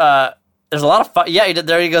 there's a lot of fun. Yeah,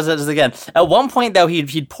 there he goes again. At one point, though,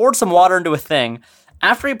 he'd poured some water into a thing.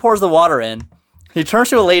 After he pours the water in, he turns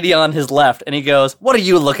to a lady on his left, and he goes, "What are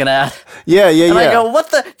you looking at?" Yeah. And I go,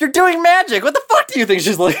 "What the? You're doing magic. What the fuck do you think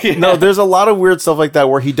she's looking at?" No, there's a lot of weird stuff like that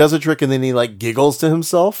where he does a trick and then he like giggles to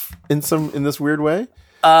himself in this weird way.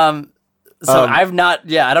 I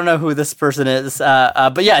don't know who this person is.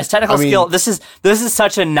 But yeah, his technical skill. This is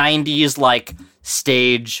such a 90s like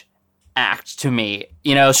stage act to me.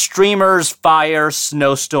 Streamers, fire,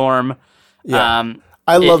 snowstorm. Yeah.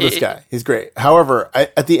 I love this guy. He's great. However,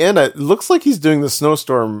 at the end, it looks like he's doing the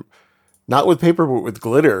snowstorm not with paper, but with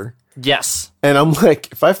glitter. Yes. And I'm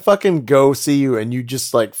like, if I fucking go see you and you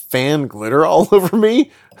just like fan glitter all over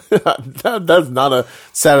me, that's not a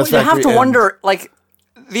satisfactory You have to end. wonder, like,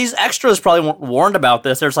 these extras probably weren't warned about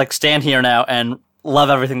this. They're just like, stand here now and love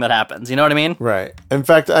everything that happens. You know what I mean? Right. In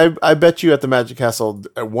fact, I bet you at the Magic Castle,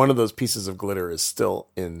 one of those pieces of glitter is still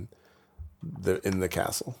in the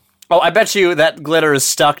castle. Oh, I bet you that glitter is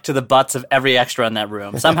stuck to the butts of every extra in that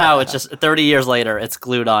room. Somehow it's just 30 years later, it's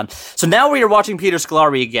glued on. So now we are watching Peter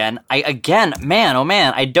Scolari again. Man, oh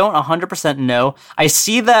man, I don't 100% know. I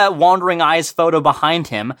see the Wandering Eyes photo behind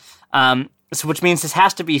him, which means this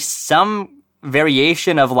has to be some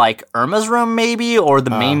variation of like Irma's room maybe, or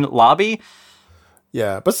the main lobby.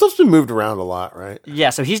 Yeah, but stuff's been moved around a lot, right?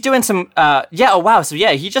 Yeah, so he's doing some, oh wow, so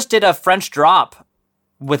yeah, he just did a French drop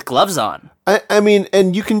with gloves on. I mean,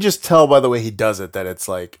 and you can just tell by the way he does it that it's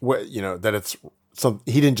like, that it's some.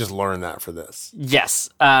 He didn't just learn that for this. Yes.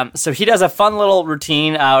 So he does a fun little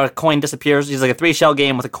routine. A coin disappears. He's like a 3-shell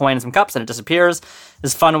game with a coin and some cups, and it disappears.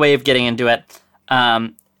 This fun way of getting into it.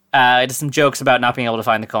 Does some jokes about not being able to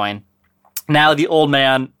find the coin. Now the old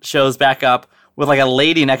man shows back up with like a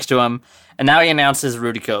lady next to him, and now he announces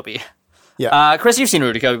Rudy Kobe. Yeah. Chris, you've seen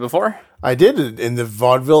Rudy Kobe before. I did it in the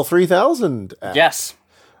Vaudeville 3000 act. Yes.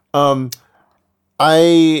 I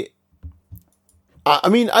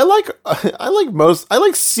mean, I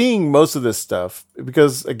like seeing most of this stuff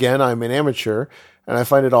because again, I'm an amateur and I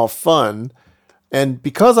find it all fun. And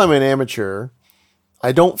because I'm an amateur,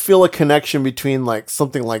 I don't feel a connection between like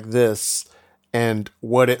something like this and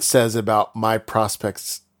what it says about my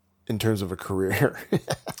prospects in terms of a career.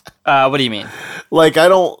 What do you mean? Like, I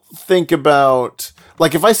don't think about,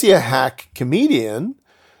 like, if I see a hack comedian,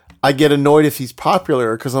 I get annoyed if he's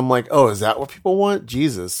popular because I'm like, oh, is that what people want?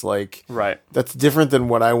 Jesus. Like, right. That's different than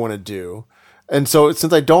what I want to do. And so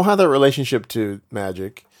since I don't have that relationship to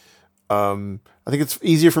magic, I think it's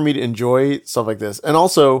easier for me to enjoy stuff like this. And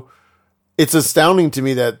also, it's astounding to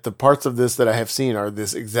me that the parts of this that I have seen are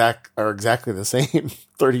exactly the same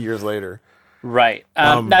 30 years later. Right.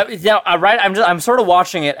 Right. I'm sort of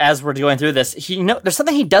watching it as we're going through this. There's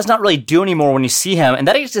something he does not really do anymore when you see him, and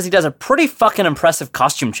that is he does a pretty fucking impressive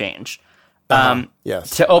costume change.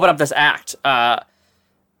 Yes. To open up this act.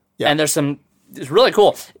 And it's really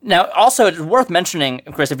cool. Now, also, it's worth mentioning,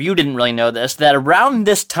 Chris, if you didn't really know this, that around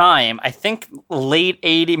this time, I think mid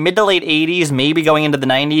to late 80s, maybe going into the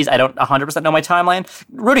 90s, I don't 100% know my timeline,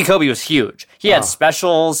 Rudy Kobe was huge. He had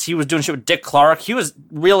specials, he was doing shit with Dick Clark, he was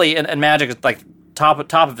really, in Magic, like, top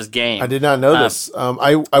of his game. I did not know this.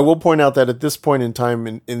 I will point out that at this point in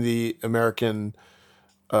time in the American,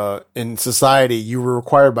 in society, you were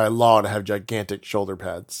required by law to have gigantic shoulder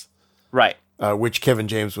pads. Right. Which Kevin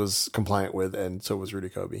James was compliant with, and so was Rudy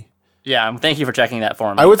Kobe. Yeah, thank you for checking that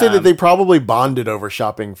for me. I would say that they probably bonded over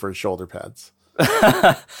shopping for shoulder pads.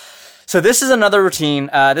 So this is another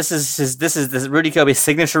routine. This is Rudy Kobe's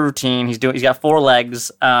signature routine. He's got 4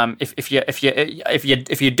 legs.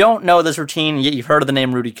 If you don't know this routine, yet you've heard of the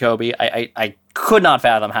name Rudy Kobe, I could not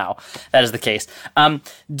fathom how that is the case.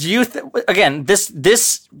 Do you again?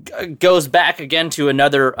 This goes back again to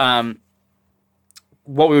another.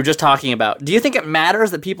 What we were just talking about. Do you think it matters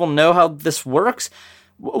that people know how this works?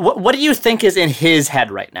 What do you think is in his head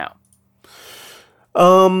right now?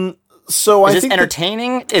 So is this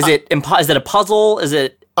entertaining? Is it a puzzle? Is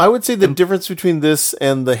it? I would say the difference between this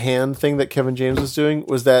and the hand thing that Kevin James was doing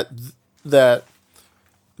was that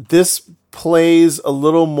this plays a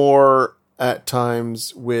little more at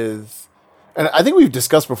times with, and I think we've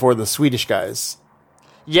discussed before the Swedish guys.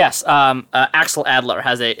 Yes, Axel Adler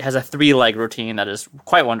has a 3-leg routine that is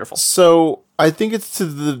quite wonderful. So I think it's to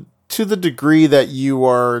the degree that you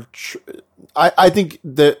are. I think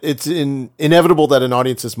that it's inevitable that an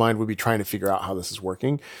audience's mind would be trying to figure out how this is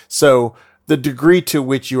working. So the degree to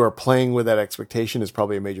which you are playing with that expectation is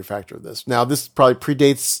probably a major factor of this. Now, this probably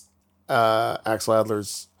predates Axel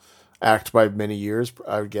Adler's act by many years,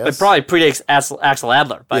 I would guess. It probably predates Axel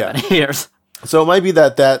Adler by many years. So it might be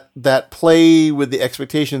that play with the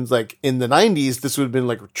expectations, like in the 90s, this would have been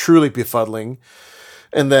like truly befuddling.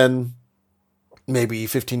 And then maybe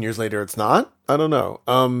 15 years later, it's not. I don't know.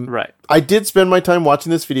 Right. I did spend my time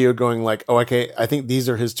watching this video going like, oh, okay, I think these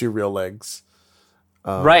are his 2 real legs.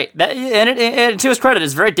 Right. And to his credit,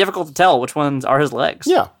 it's very difficult to tell which ones are his legs.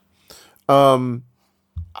 Yeah.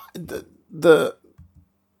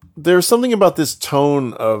 There's something about this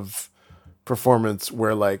tone of performance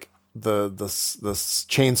where like, the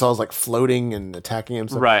chainsaw is like floating and attacking him.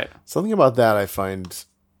 Right. Something about that I find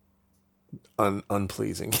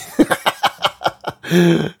unpleasing,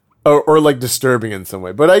 or like disturbing in some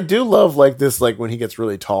way. But I do love like this, like when he gets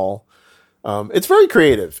really tall, It's very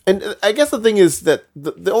creative. And I guess the thing is that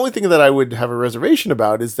the only thing that I would have a reservation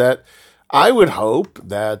about is that I would hope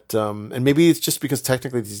that, and maybe it's just because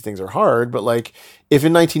technically these things are hard, but like if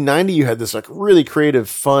in 1990 you had this like really creative,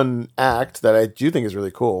 fun act that I do think is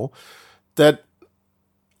really cool, that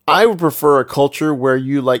I would prefer a culture where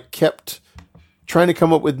you like kept trying to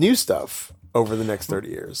come up with new stuff over the next 30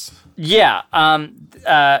 years. Yeah.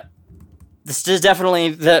 This is definitely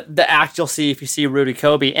the act you'll see if you see Rudy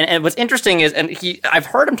Kobe. And what's interesting is, I've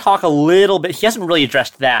heard him talk a little bit, he hasn't really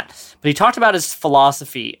addressed that, but he talked about his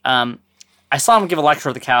philosophy. I saw him give a lecture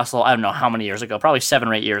at the Castle, I don't know how many years ago, probably 7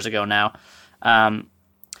 or 8 years ago now.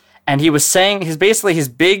 And he was saying, his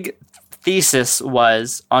big thesis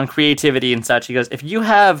was on creativity and such. He goes,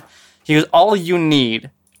 all you need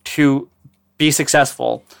to be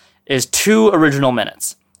successful is 2 original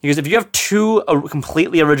minutes. He goes, if you have 2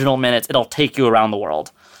 completely original minutes, it'll take you around the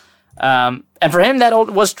world. And for him, that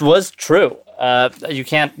was true. You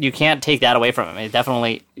can't take that away from him. It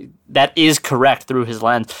definitely, that is correct through his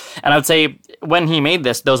lens. And I would say when he made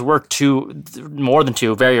this, those were more than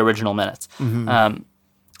 2 very original minutes. Mm-hmm.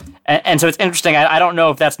 And so it's interesting. I don't know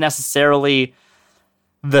if that's necessarily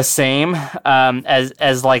the same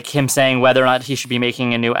as like him saying whether or not he should be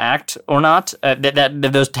making a new act or not. That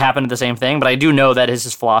those happen to the same thing. But I do know that is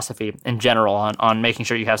his philosophy in general on making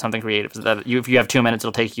sure you have something creative. So that if you have 2 minutes,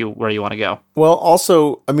 it'll take you where you want to go. Well,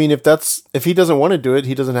 also, I mean, if he doesn't want to do it,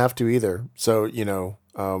 he doesn't have to either. So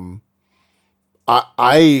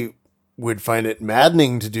I would find it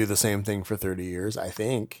maddening to do the same thing for 30 years. I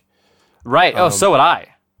think. Right. So would I.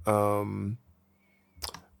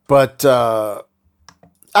 But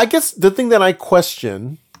I guess the thing that I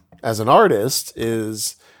question as an artist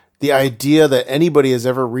is the idea that anybody has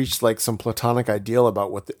ever reached like some platonic ideal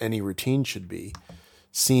about what any routine should be.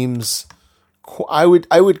 Seems I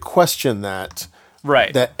would question that.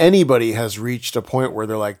 Right. That anybody has reached a point where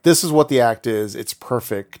they're like, this is what the act is. It's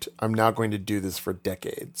perfect. I'm now going to do this for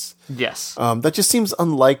decades. Yes. That just seems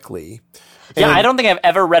unlikely. Yeah, I don't think I've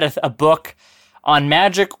ever read a book on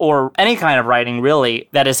magic or any kind of writing, really,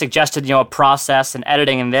 that has suggested, a process and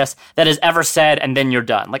editing and this, that is ever said, and then you're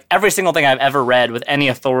done. Like, every single thing I've ever read with any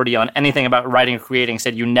authority on anything about writing or creating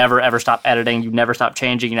said you never, ever stop editing, you never stop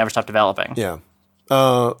changing, you never stop developing. Yeah.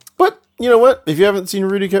 But, you know what? If you haven't seen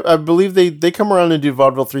Rudy Kobe, I believe they come around and do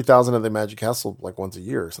Vaudeville 3000 at the Magic Castle like once a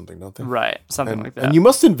year or something, don't they? Right, something like that. And you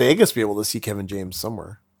must in Vegas be able to see Kevin James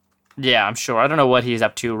somewhere. Yeah, I'm sure. I don't know what he's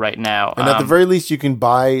up to right now. And at the very least, you can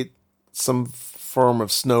buy some form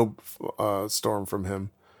of snow storm from him.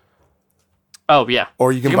 Oh yeah,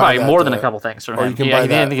 or you can buy more than a couple things from him. You can buy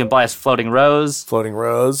that. You can buy his floating rose.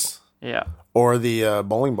 Yeah. Or the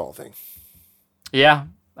bowling ball thing. Yeah.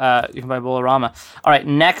 You can buy Bolorama. All right.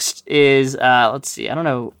 Next is let's see. I don't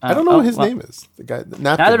know. I don't know what his name is. The guy.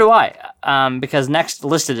 Neither do I. Because next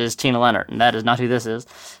listed is Tina Leonard, and that is not who this is.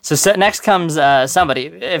 So next comes somebody.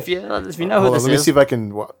 If you know who this is. Let me see if I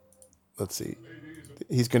can. Let's see.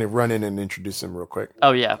 He's going to run in and introduce him real quick.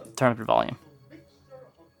 Oh, yeah. Turn up your volume.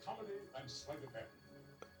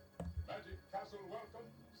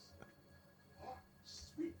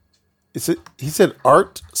 He said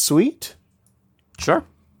Art Sweet? Sure.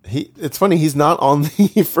 It's funny, he's not on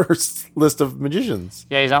the first list of magicians.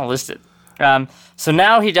 Yeah, he's not listed. So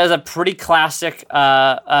now he does a pretty classic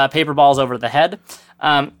paper balls over the head,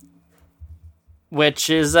 which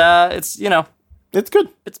is, it's good.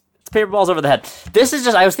 It's paper balls over the head. This is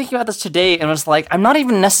just, I was thinking about this today and was like, I'm not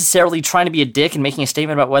even necessarily trying to be a dick and making a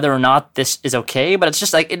statement about whether or not this is okay, but it's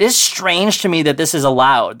just like, it is strange to me that this is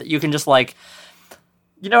allowed, that you can just like,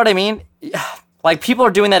 you know what I mean? Like, people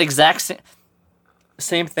are doing that exact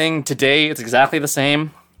same thing today. It's exactly the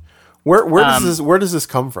same. Where does this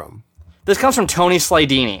come from? This comes from Tony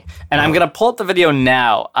Slidini, and I'm going to pull up the video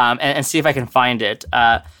now and see if I can find it.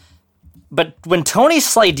 But when Tony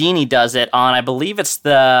Slidini does it on, I believe it's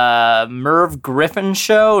the Merv Griffin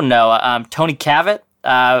show. No, Tony Cavett.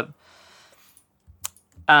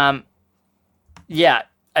 Yeah.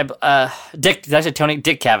 Dick. Did I say Tony?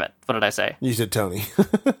 Dick Cavett. What did I say? You said Tony.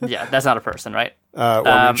 Yeah, that's not a person, right?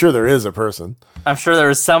 I'm sure there is a person. I'm sure there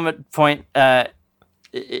is some point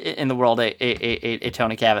in the world a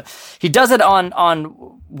Tony Cavett. He does it on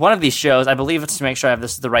one of these shows. I believe it's to make sure I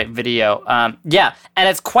have the right video. Yeah, and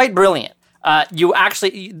it's quite brilliant.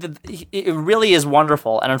 It really is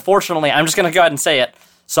wonderful. And unfortunately, I'm just going to go ahead and say it.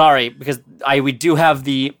 Sorry, because we do have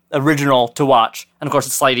the original to watch. And of course,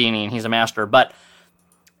 it's Slidini, and he's a master. But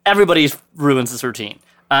everybody ruins this routine.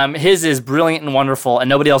 His is brilliant and wonderful, and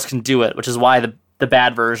nobody else can do it, which is why the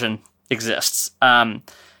bad version exists. And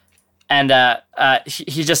And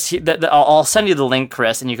I'll send you the link,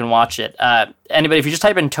 Chris, and you can watch it. Anybody, if you just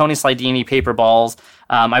type in Tony Slidini paper balls,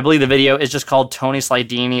 I believe the video is just called Tony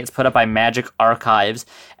Slidini. It's put up by Magic Archives,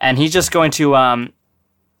 and he's just going to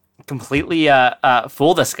completely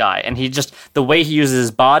fool this guy. And the way he uses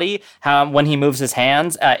his body, when he moves his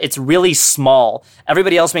hands, it's really small.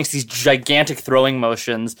 Everybody else makes these gigantic throwing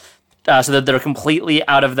motions, so that they're completely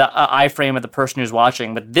out of the eye frame of the person who's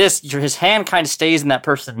watching. But his hand kind of stays in that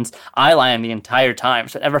person's eye line the entire time,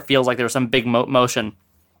 so it never feels like there was some big motion.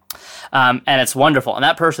 And it's wonderful. And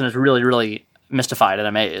that person is really, really mystified and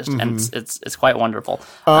amazed, and it's quite wonderful.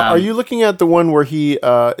 Are you looking at the one where he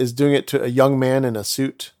is doing it to a young man in a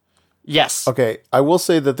suit? Yes. Okay, I will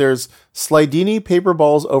say that there's Slidini Paper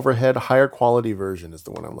Balls Overhead higher quality version is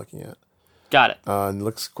the one I'm looking at. Got it. And it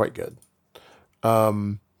looks quite good.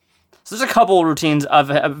 So there's a couple routines of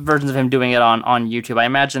versions of him doing it on YouTube. I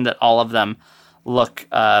imagine that all of them look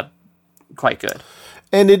quite good.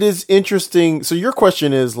 And it is interesting. So your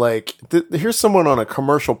question is like, here's someone on a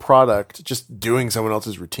commercial product just doing someone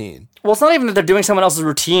else's routine. Well, it's not even that they're doing someone else's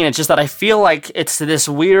routine. It's just that I feel like it's this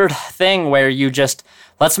weird thing where you just,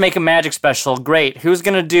 let's make a magic special. Great. Who's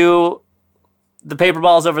going to do the paper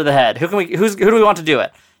balls over the head? Who do we want to do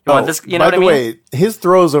it? You want this? You know what I mean? By the way, his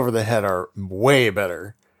throws over the head are way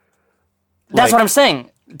better. That's what I'm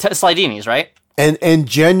saying. Slidini's, right? And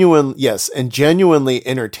genuinely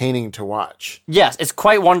entertaining to watch. Yes, it's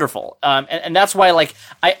quite wonderful. And that's why, like,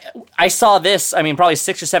 I saw this, I mean, probably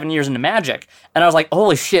 6 or 7 years into Magic, and I was like,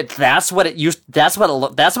 holy shit, that's what it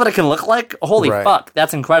can look like? Holy fuck,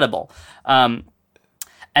 that's incredible. And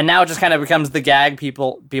now it just kind of becomes the gag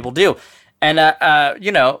people do. And,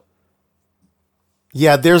 you know,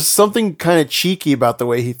 yeah, there's something kind of cheeky about the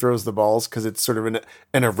way he throws the balls because it's sort of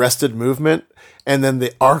an arrested movement, and then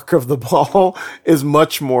the arc of the ball is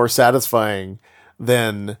much more satisfying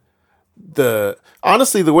than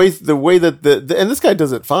honestly the way that and this guy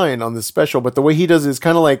does it fine on this special, but the way he does it is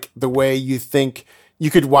kind of like the way you think you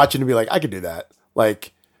could watch it and be like, I could do that.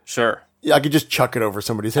 Like, sure, I could just chuck it over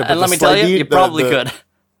somebody's head. And let me tell you, you probably could.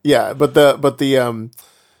 Yeah, but the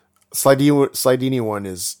Slidini one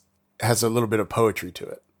has a little bit of poetry to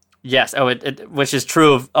it. Yes, which is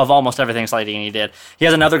true of almost everything Slidini did. He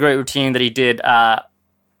has another great routine that he did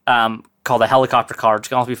called the helicopter card, which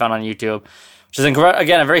can also be found on YouTube, which is,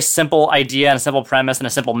 again, a very simple idea and a simple premise and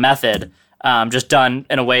a simple method, just done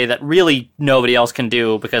in a way that really nobody else can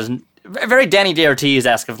do, because very Danny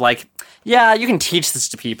DeOrtiz-esque of like, yeah, you can teach this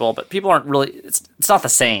to people, but people aren't really, it's not the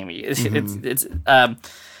same.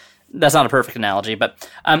 That's not a perfect analogy, but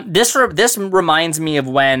this reminds me of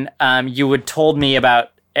when you had told me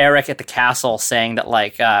about Eric at the castle saying that,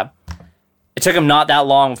 like, it took him not that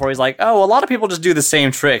long before he's like, oh, a lot of people just do the same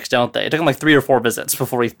tricks, don't they? It took him like 3 or 4 visits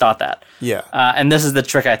before he thought that. Yeah. And this is the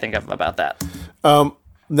trick I think of about that. Now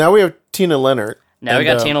we have Tina Leonard. Now we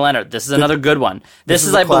got Tina Leonard. This is another good one. This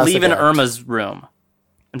is I believe, in Irma's room.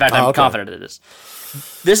 In fact, I'm confident it is.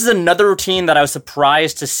 This is another routine that I was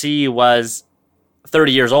surprised to see was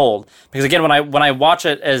 30 years old, because again, when I watch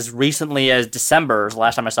it as recently as December, the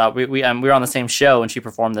last time I saw it, we were on the same show and she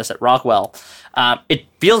performed this at Rockwell. It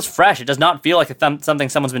feels fresh. It does not feel like something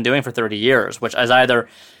someone's been doing for 30 years, which is either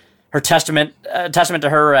her testament to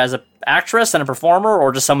her as an actress and a performer,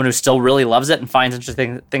 or just someone who still really loves it and finds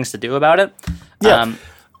interesting things to do about it. Yeah.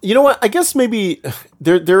 You know what? I guess maybe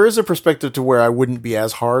there is a perspective to where I wouldn't be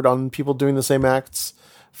as hard on people doing the same acts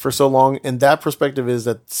for so long, and that perspective is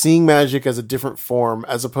that seeing magic as a different form,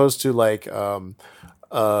 as opposed to like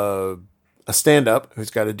a stand-up who's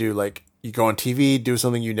got to do, like, you go on TV, do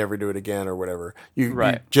something, you never do it again, or whatever.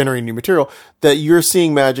 You generate new material. That you're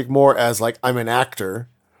seeing magic more as like, I'm an actor.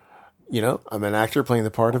 You know, I'm an actor playing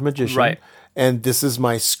the part of magician, right? And this is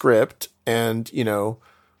my script, and you know,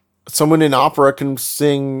 someone in opera can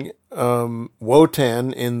sing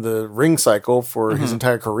Wotan in the Ring Cycle for his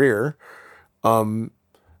entire career.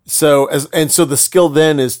 So the skill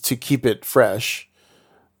then is to keep it fresh,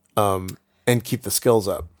 and keep the skills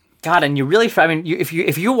up. God, and you really, I mean, if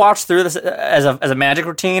you watch through this as a magic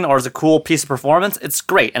routine or as a cool piece of performance, it's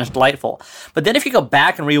great and it's delightful. But then if you go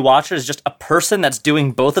back and rewatch it as just a person that's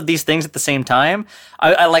doing both of these things at the same time,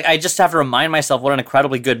 I just have to remind myself what an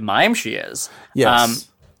incredibly good mime she is. Yes.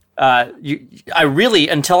 I really,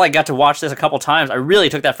 until I got to watch this a couple times, I really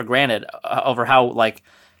took that for granted over how, like,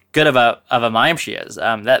 good of a mime she is.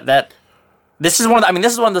 This is one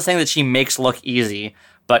of the things that she makes look easy,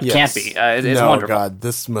 but can't be. It's wonderful. God,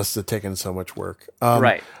 this must have taken so much work.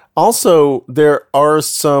 Right. Also, there are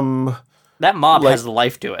some, that mop has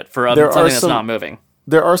life to it for something that's not moving.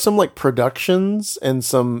 There are some, like, productions and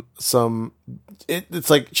some. It's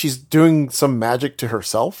like she's doing some magic to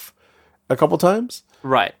herself, a couple times.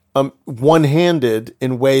 Right. One-handed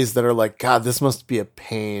in ways that are like, God, this must be a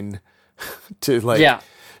pain to like,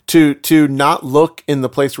 to not look in the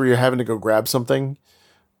place where you're having to go grab something.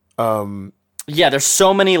 There's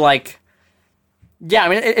so many like, I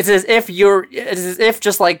mean, it's as if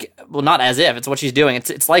just like, well, not as if, it's what she's doing.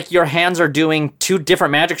 It's like your hands are doing two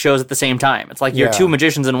different magic shows at the same time. It's like you're two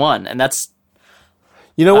magicians in one, and that's.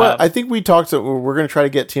 You know what? I think we're going to try to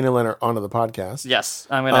get Tina Leonard onto the podcast. Yes,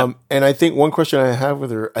 I'm going to. And I think one question I have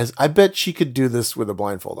with her is, I bet she could do this with a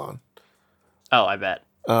blindfold on. Oh, I bet.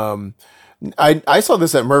 I saw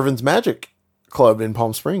this at Mervin's Magic Club in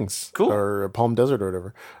Palm Springs. Cool. Or Palm Desert or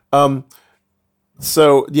whatever.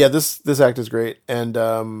 So yeah, this act is great. And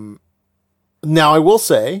now I will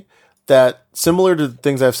say that, similar to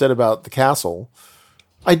things I've said about the castle,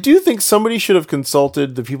 I do think somebody should have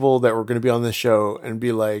consulted the people that were going to be on this show and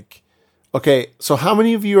be like, okay, so how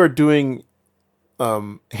many of you are doing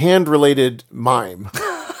hand-related mime?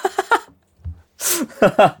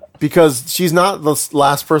 Because she's not the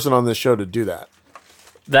last person on this show to do that.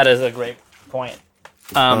 That is a great point.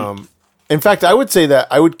 In fact, I would say that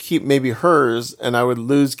I would keep maybe hers, and I would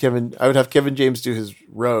lose Kevin. I would have Kevin James do his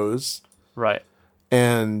Rose. Right.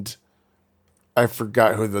 And I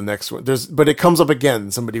forgot who the next one. But it comes up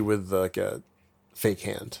again. Somebody with like a fake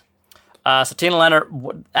hand. So Tina Leonard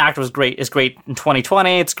act was great. It's great in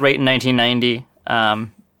 2020. It's great in 1990.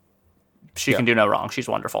 She can do no wrong. She's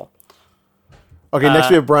wonderful. Okay, next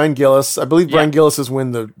we have Brian Gillis. I believe Brian Gillis is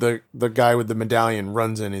when the guy with the medallion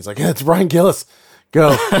runs in. He's like, it's Brian Gillis.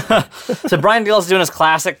 Go. So Brian Gillis is doing his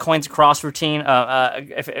classic coins across routine.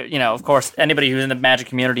 Of course, anybody who's in the Magic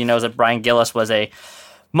community knows that Brian Gillis was a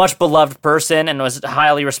much beloved person and was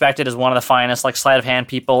highly respected as one of the finest like sleight of hand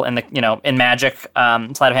people in in Magic,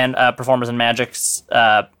 sleight of hand performers in Magic's.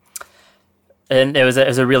 And it was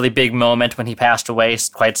a really big moment when he passed away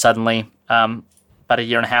quite suddenly, about a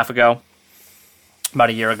year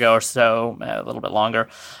ago or so, a little bit longer.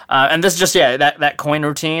 And this is just that coin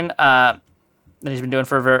routine that he's been doing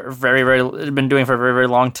for a very very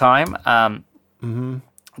long time.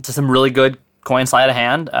 Just some really good coin sleight of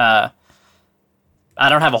hand. I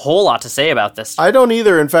don't have a whole lot to say about this. I don't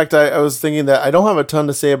either. In fact, I was thinking that I don't have a ton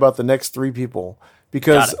to say about the next three people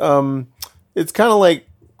because it's kind of like,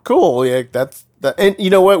 cool. Yeah, that's that. And you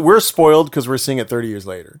know what? We're spoiled because we're seeing it 30 years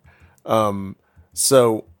later.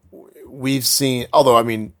 So we've seen, although, I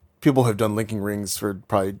mean, people have done linking rings for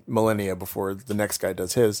probably millennia before the next guy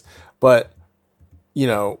does his. But,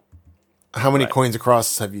 how many coins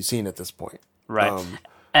across have you seen at this point? Right.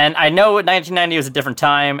 And I know 1990 was a different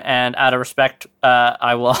time, and out of respect,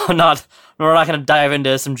 I will not. We're not going to dive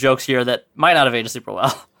into some jokes here that might not have aged super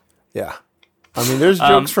well. Yeah, I mean, there's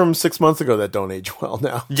jokes from 6 months ago that don't age well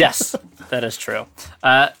now. Yes, that is true.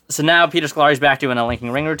 So now Peter Scolari's back doing a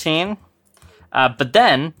linking ring routine, but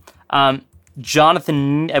then I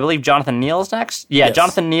believe Jonathan Neal is next. Yeah, yes.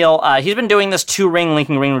 Jonathan Neal. He's been doing this 2-ring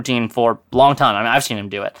linking ring routine for a long time. I mean, I've seen him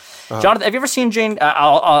do it. Jonathan, have you ever seen Jane?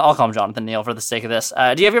 I'll call him Jonathan Neal for the sake of this.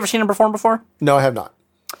 Have you ever seen him perform before? No, I have not.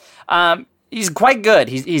 He's quite good.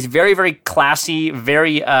 He's very, very classy,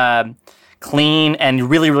 very clean, and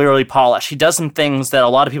really, really, really polished. He does some things that a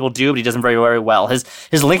lot of people do, but he does them very, very well. His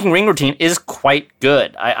linking ring routine is quite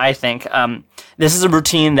good, I think. This is a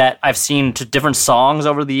routine that I've seen to different songs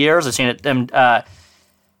over the years. I've seen it a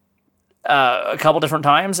couple different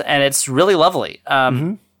times, and it's really lovely.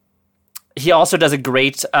 He also does a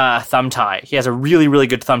great thumb tie. He has a really, really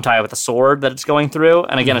good thumb tie with a sword that it's going through.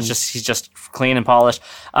 And again, he's just clean and polished.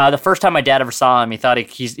 The first time my dad ever saw him, he thought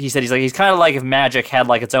he said he's kind of like if Magic had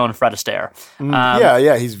like its own Fred Astaire.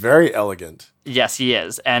 He's very elegant. Yes, he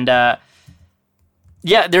is. And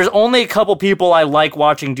there's only a couple people I like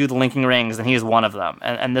watching do the linking rings, and he is one of them.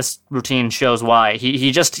 And this routine shows why.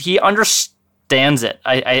 He understands it,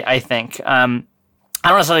 I think. I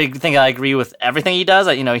don't necessarily think I agree with everything he does.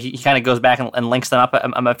 He kind of goes back and links them up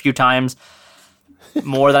a few times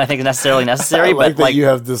more than I think is necessarily necessary. I like that you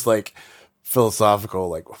have this like philosophical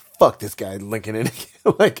like, fuck this guy linking it.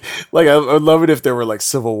 like I would love it if there were like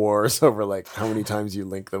civil wars over like how many times you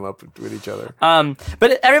link them up with each other.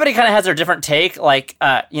 But everybody kind of has their different take. Like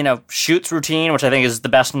Shoot's routine, which I think is the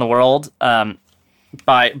best in the world.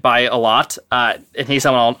 By a lot. And he's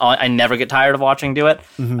someone I never get tired of watching do it.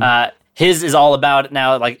 His is all about it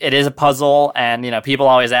now. Like it is a puzzle, and people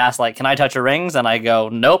always ask, like, "Can I touch your rings?" And I go,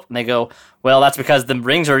 "Nope." And they go, "Well, that's because the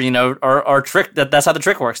rings are, are trick. That's how the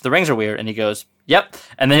trick works. The rings are weird." And he goes, "Yep."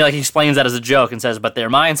 And then he explains that as a joke and says, "But they're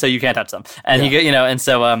mine, so you can't touch them." And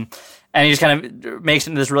and he just kind of makes it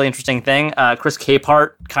into this really interesting thing. Chris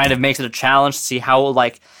Capehart kind of makes it a challenge to see how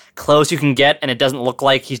close you can get, and it doesn't look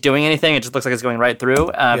like he's doing anything. It just looks like it's going right through.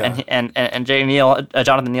 And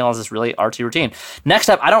Jonathan Neal has this really artsy routine. Next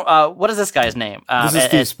up, what is this guy's name? This is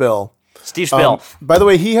Steve Spill. Steve Spill. By the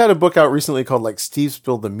way, he had a book out recently called like Steve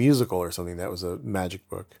Spill the Musical or something. That was a magic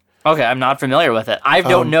book. Okay, I'm not familiar with it. I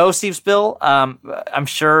don't know Steve Spill. I'm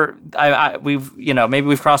sure maybe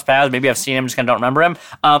we've crossed paths. Maybe I've seen him, just kind of don't remember him.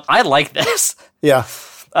 I like this. Yeah.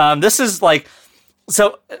 This is like,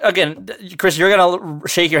 so again, Chris, you're gonna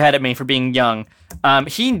shake your head at me for being young.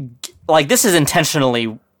 This is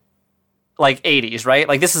intentionally like 80s, right?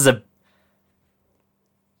 Like this is a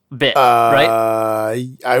bit, right?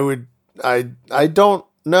 I don't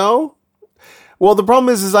know. Well, the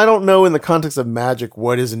problem is I don't know in the context of magic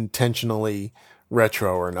what is intentionally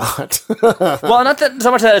retro or not. Well, not that so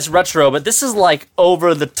much that it's retro, but this is like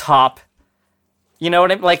over the top. You know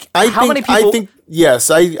what I mean? Like, many people? I think yes,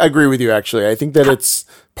 I agree with you. Actually, I think that it's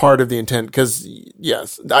part of the intent because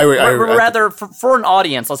yes, for an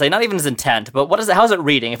audience, let's say not even his intent, but how is it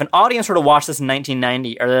reading? If an audience were to watch this in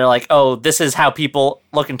 1990, are they like, oh, this is how people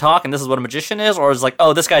look and talk, and this is what a magician is, or is it like,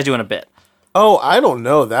 oh, this guy's doing a bit? Oh, I don't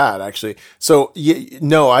know that actually. So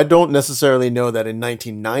no, I don't necessarily know that in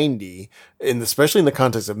 1990, especially in the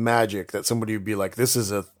context of magic, that somebody would be like, this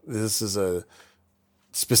is a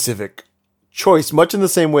specific choice. Much in the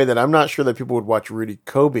same way that I'm not sure that people would watch Rudy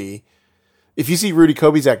Kobe. If you see Rudy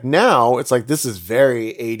Kobe's act now, it's like this is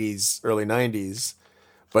very 80s, early 90s.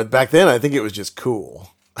 But back then, I think it was just cool.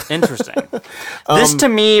 Interesting. This to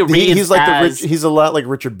me reads he's like he's a lot like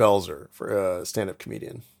Richard Belzer for a stand-up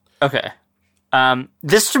comedian. Okay.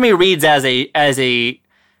 This to me reads as a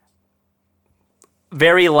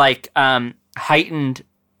very like heightened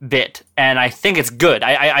bit, and I think it's good.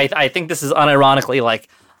 I think this is unironically like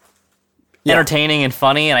entertaining and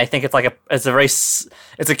funny, and I think it's like it's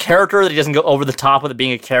a character that he doesn't go over the top with it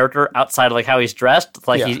being a character outside of like how he's dressed. It's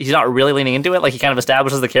like he's not really leaning into it. Like he kind of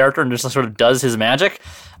establishes the character and just sort of does his magic.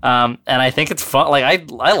 And I think it's fun. Like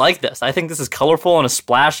I like this. I think this is colorful and a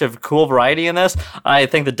splash of cool variety in this. I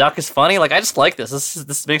think the duck is funny. Like I just like this.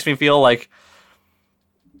 This makes me feel like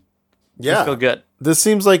I feel good. This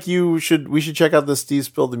seems like we should check out this Steve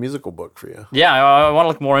Spill the Musical book for you. Yeah, I want to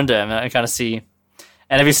look more into him and kind of see.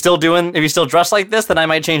 And if he's still dressed like this, then I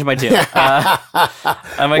might change my tune. I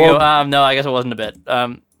might go, no, I guess it wasn't a bit.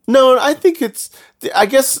 No, I think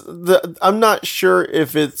I'm not sure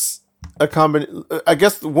if it's a combination. I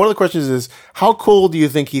guess one of the questions is, how cool do you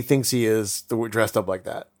think he thinks he is dressed up like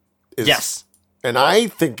that? Yes. And I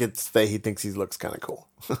think it's that he thinks he looks kind of cool.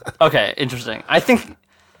 Okay, interesting. I think,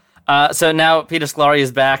 so now Peter Scolari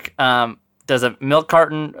is back. Does a milk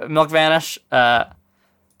vanish?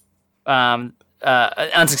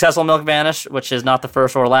 Unsuccessful milk vanish, which is not the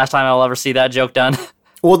first or last time I'll ever see that joke done.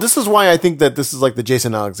 Well, this is why I think that this is like the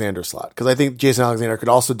Jason Alexander slot, because I think Jason Alexander could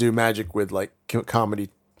also do magic with like comedy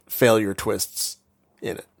failure twists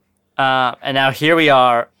in it. And now here we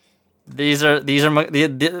are. This is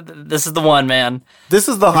the one, man. This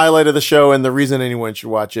is the highlight of the show, and the reason anyone should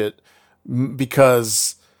watch it,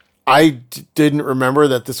 because I didn't remember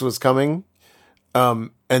that this was coming.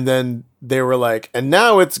 And then they were like, and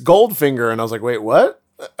now it's Goldfinger. And I was like, wait, what?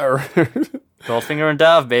 Goldfinger and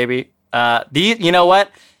Dove, baby. You know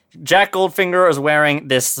what? Jack Goldfinger is wearing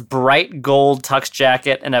this bright gold tux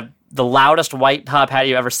jacket and the loudest white top hat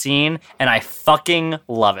you've ever seen. And I fucking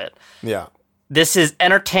love it. Yeah. This is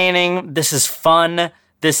entertaining. This is fun.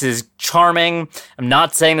 This is charming. I'm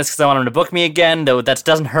not saying this because I want him to book me again, though that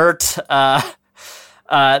doesn't hurt.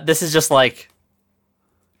 This is just like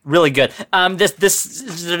really good. They're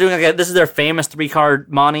doing this is their famous 3-card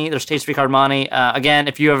Monty, their stage 3-card Monty. Again,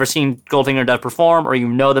 if you've ever seen Goldfinger and Dove perform, or you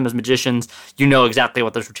know them as magicians, you know exactly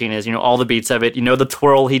what this routine is. You know all the beats of it. You know the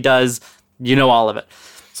twirl he does. You know all of it.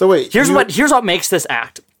 So wait, here's what makes this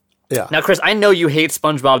act. Yeah. Now, Chris, I know you hate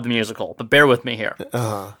SpongeBob the Musical, but bear with me here.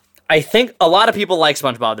 Uh-huh. I think a lot of people like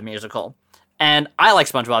SpongeBob the Musical. And I like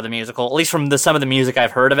SpongeBob the Musical, at least from some of the music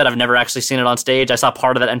I've heard of it. I've never actually seen it on stage. I saw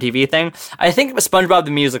part of that MTV thing. I think SpongeBob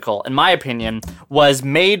the Musical, in my opinion, was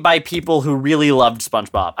made by people who really loved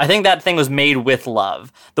SpongeBob. I think that thing was made with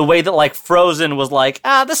love. The way that, like, Frozen was like,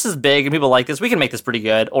 this is big and people like this. We can make this pretty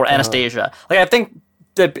good. Or Anastasia. I think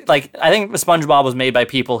SpongeBob was made by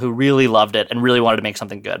people who really loved it and really wanted to make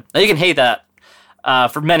something good. Now, you can hate that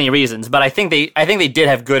for many reasons, but I think they did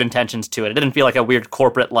have good intentions to it. It didn't feel like a weird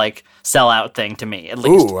corporate like sellout thing to me, at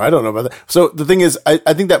least. Ooh, I don't know about that. So the thing is, I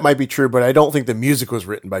think that might be true, but I don't think the music was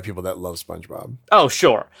written by people that love SpongeBob. Oh,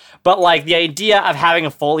 sure. But like the idea of having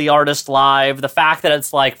a Foley artist live, the fact that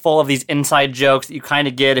it's like full of these inside jokes that you kind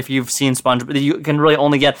of get if you've seen SpongeBob, that you can really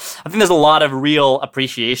only get. I think there's a lot of real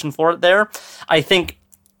appreciation for it there. I think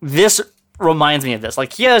this reminds me of this.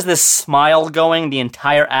 Like, he has this smile going the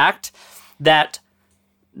entire act that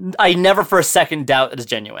I never for a second doubt it is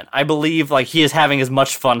genuine. I believe like he is having as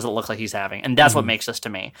much fun as it looks like he's having, and that's what makes this to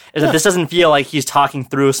me. Is that this doesn't feel like he's talking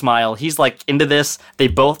through a smile. He's like into this. They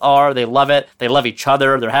both are. They love it. They love each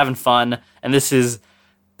other. They're having fun, and this is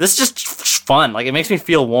just fun. Like, it makes me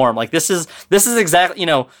feel warm. Like, this is exactly, you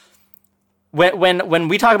know, when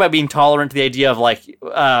we talk about being tolerant to the idea of like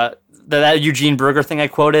that Eugene Burger thing I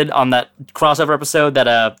quoted on that crossover episode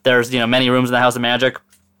that there's, you know, many rooms in the House of Magic.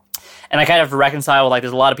 And I kind of have to reconcile, like,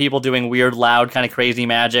 there's a lot of people doing weird, loud, kind of crazy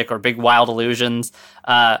magic or big, wild illusions,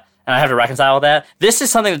 and I have to reconcile with that. This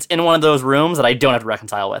is something that's in one of those rooms that I don't have to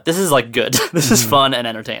reconcile with. This is, like, good. This is fun and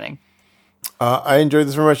entertaining. I enjoyed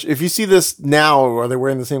this very much. If you see this now, are they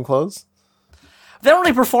wearing the same clothes? They don't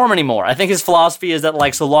really perform anymore. I think his philosophy is that,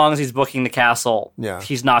 like, so long as he's booking the castle,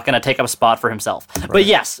 he's not going to take up a spot for himself. Right. But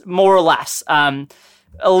yes, more or less. A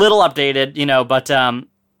little updated, you know, but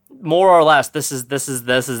more or less, this is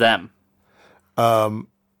them.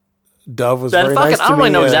 Dove was very nice to me. I don't really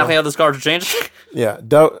know exactly how the cards are changed. Yeah,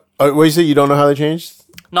 Dove. What you say? You don't know how they changed?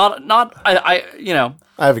 I you know.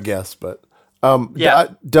 I have a guess, but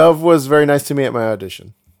Dove was very nice to me at my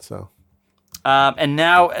audition. So, and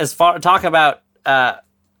now as far talking about,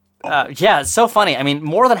 it's so funny. I mean,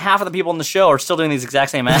 more than half of the people in the show are still doing these exact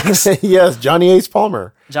same acts. Yes, Johnny Ace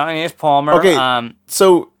Palmer. Okay,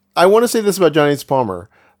 so I want to say this about Johnny Ace Palmer,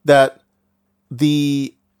 that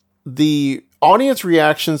the audience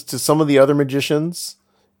reactions to some of the other magicians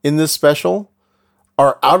in this special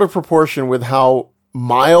are out of proportion with how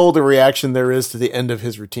mild a reaction there is to the end of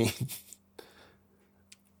his routine.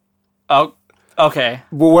 Oh, okay.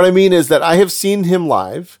 Well, what I mean is that I have seen him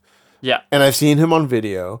live. Yeah. And I've seen him on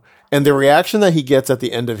video. And the reaction that he gets at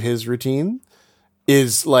the end of his routine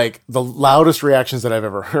is like the loudest reactions that I've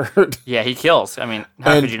ever heard. Yeah, he kills. I mean,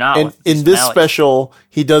 how could you not? And in this special,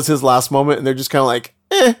 he does his last moment and they're just kind of like,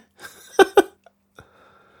 eh.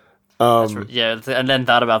 And then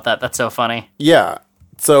thought about that. That's so funny. Yeah.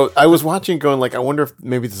 So I was watching going like, I wonder if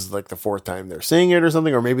maybe this is like the fourth time they're seeing it or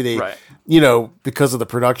something, or maybe they, you know, because of the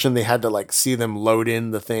production, they had to like see them load in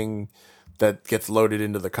the thing that gets loaded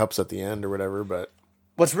into the cups at the end or whatever. But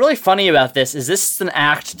what's really funny about this is an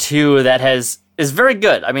act too that is very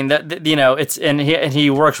good. I mean, you know, it's and he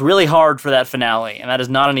works really hard for that finale, and that is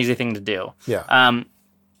not an easy thing to do. Yeah.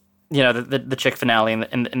 You know, the chick finale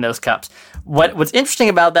in those cups. What's interesting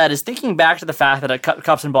about that is thinking back to the fact that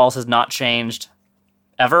Cups and Balls has not changed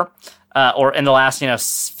ever, or in the last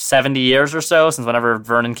 70 years or so, since whenever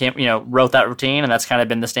Vernon wrote that routine, and that's kind of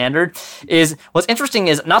been the standard. Is what's interesting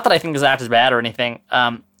is not that I think this act is bad or anything,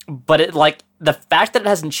 but it like the fact that it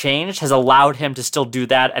hasn't changed has allowed him to still do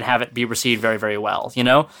that and have it be received very, very well. You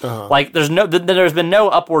know, like there's been no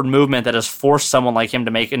upward movement that has forced someone like him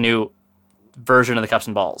to make a new version of the Cups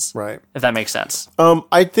and Balls, right? If that makes sense.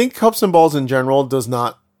 I think Cups and Balls in general does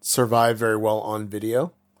not survive very well on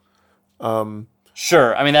video.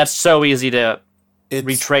 Sure, I mean that's so easy to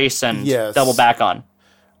retrace and double back on.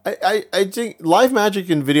 I think live magic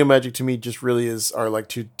and video magic to me just really are like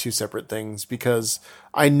two separate things, because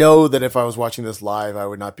I know that if I was watching this live, I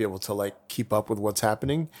would not be able to like keep up with what's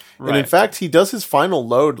happening. Right. And in fact, he does his final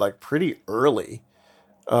load like pretty early.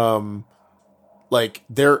 Like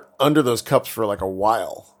they're under those cups for like a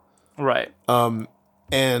while. Right. But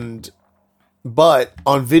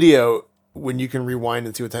on video, when you can rewind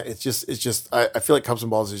and see what's happening, it's just I feel like Cups and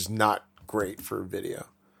Balls is not great for video.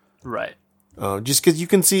 Right. Just because you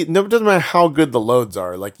can see, no, it doesn't matter how good the loads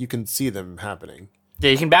are, like you can see them happening.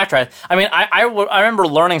 Yeah, you can backtrack. I mean, I remember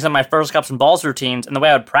learning some of my first Cups and Balls routines, and the way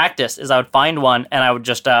I would practice is I would find one and I would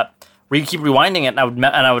just keep rewinding it, and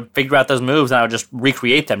I would figure out those moves and I would just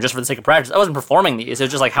recreate them just for the sake of practice. I wasn't performing these; it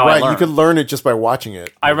was just like how I learned. You could learn it just by watching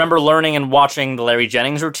it. I remember learning and watching the Larry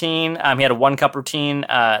Jennings routine. He had a 1 cup routine,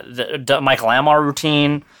 the Michael Amar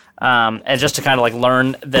routine. And just to kind of like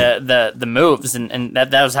learn the moves, and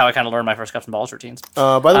that was how I kind of learned my first Cups and Balls routines.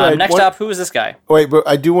 By the way, next up, who is this guy? Wait, but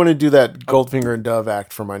I do want to do that Goldfinger and Dove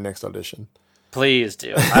act for my next audition. Please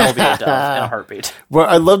do. I will be a Dove in a heartbeat. Well,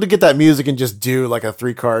 I'd love to get that music and just do like a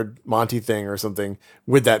 3-card Monty thing or something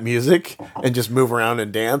with that music, and just move around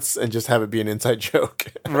and dance and just have it be an inside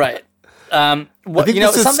joke. Right.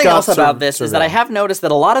 Something else about this is that I have noticed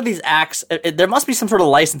that a lot of these acts, there must be some sort of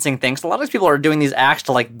licensing thing. So a lot of these people are doing these acts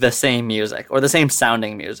to like the same music or the same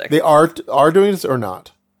sounding music. They are doing this or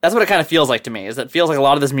not? That's what it kind of feels like to me. Is it feels like a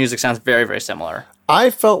lot of this music sounds very, very similar. I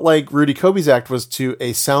felt like Rudy Kobe's act was to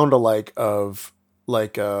a sound alike of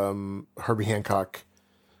like Herbie Hancock.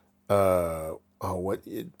 What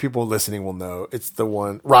people listening will know, it's the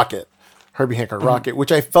one Rocket, Herbie Hancock Rocket,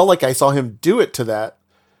 which I felt like I saw him do it to that.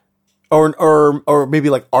 or maybe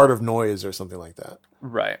like Art of Noise or something like that.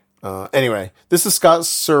 Right. Anyway, this is Scott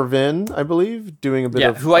Servin, I believe, doing a bit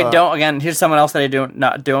of... who I don't... Again, here's someone else that I don't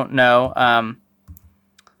know.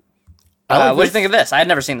 What do you think of this? I had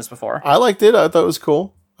never seen this before. I liked it. I thought it was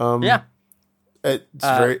cool. Yeah. It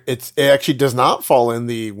actually does not fall in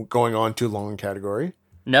the going on too long category.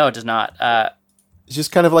 No, it does not. It's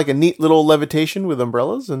just kind of like a neat little levitation with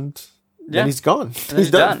umbrellas, and then he's gone.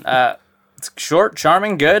 He's done. It's short,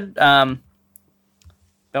 charming, good. Don't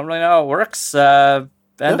really know how it works.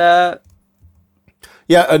 Another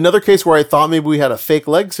case where I thought maybe we had a fake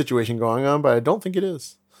leg situation going on, but I don't think it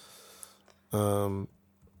is.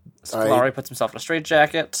 Scolari puts himself in a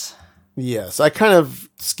straitjacket. Yes, I kind of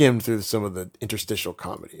skimmed through some of the interstitial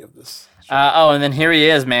comedy of this. And then here he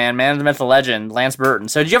is, man of the myth, legend, Lance Burton.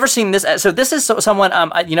 So, did you ever seen this? So, this is someone.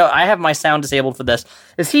 I have my sound disabled for this.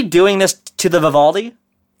 Is he doing this to the Vivaldi?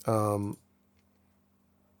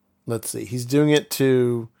 Let's see. He's doing it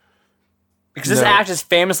to... Because this act is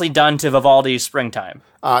famously done to Vivaldi's Springtime.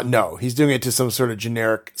 No, he's doing it to some sort of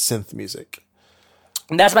generic synth music.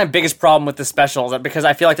 And that's my biggest problem with this special, is that because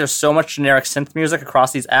I feel like there's so much generic synth music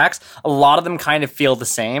across these acts, a lot of them kind of feel the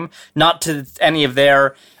same. Not to any of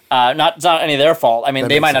their, not any of their fault. I mean,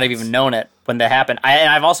 they might not have even known it when they happened.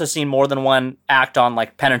 I've also seen more than one act on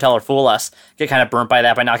like Penn and Teller Fool Us get kind of burnt by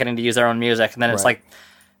that by not getting to use their own music, and then it's like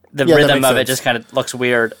the rhythm of it just kind of looks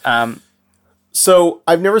weird. So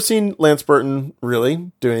I've never seen Lance Burton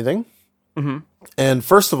really do anything. Mm-hmm. And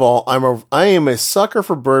first of all, I am a sucker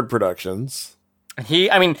for Bird Productions.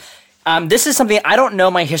 This is something, I don't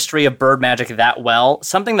know my history of bird magic that well.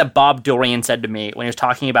 Something that Bob Dorian said to me when he was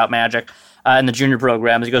talking about magic in the junior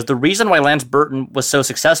programs. He goes, the reason why Lance Burton was so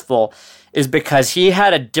successful is because he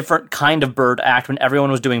had a different kind of bird act when everyone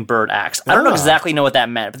was doing bird acts. I don't exactly know what that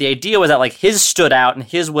meant, but the idea was that like his stood out and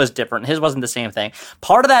his was different. His wasn't the same thing.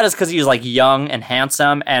 Part of that is because he was like young and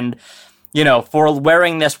handsome, and for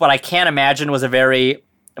wearing this, what I can't imagine was a very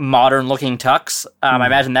modern looking tux. I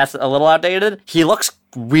imagine that's a little outdated. He looks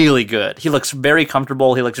really good. He looks very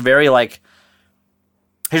comfortable. He looks very he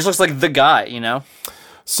just looks like the guy,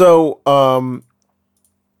 So,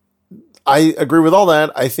 I agree with all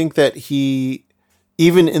that. I think that he,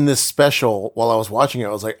 even in this special, while I was watching it,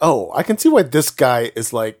 I was like, oh, I can see why this guy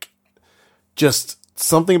is like, just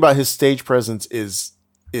something about his stage presence is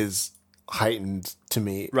heightened to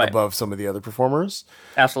me above some of the other performers.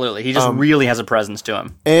 Absolutely. He just really has a presence to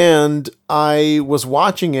him. And I was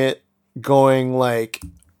watching it going like,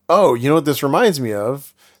 oh, you know what this reminds me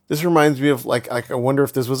of? This reminds me of like I wonder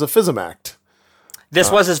if this was a FISM act. This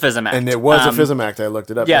was his FISM act. And it was a FISM act. I looked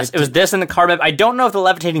it up. Yes, it was this in the card. I don't know if the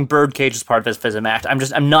levitating bird cage was part of his FISM act.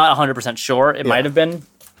 I'm not 100% sure. It might have been,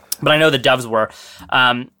 but I know the doves were.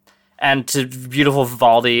 And to beautiful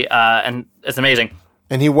Vivaldi, and it's amazing.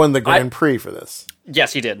 And he won the Grand Prix for this.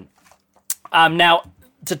 Yes, he did. Now,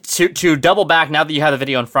 to double back, now that you have the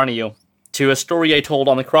video in front of you, to a story I told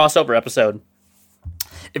on the crossover episode.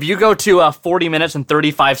 If you go to 40 minutes and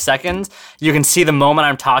 35 seconds, you can see the moment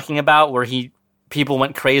I'm talking about where people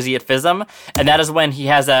went crazy at FISM, and that is when he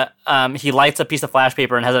has he lights a piece of flash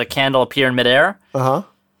paper and has a candle appear in midair. Uh-huh.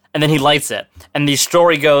 And then he lights it. And the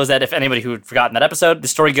story goes that, if anybody who had forgotten that episode, the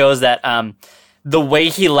story goes that the way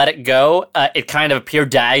he let it go, it kind of appeared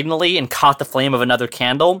diagonally and caught the flame of another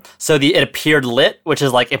candle. So it appeared lit, which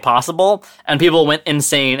is like impossible. And people went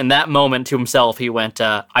insane. In that moment, to himself, he went,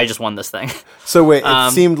 I just won this thing. So wait,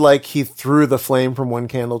 it seemed like he threw the flame from one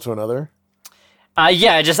candle to another?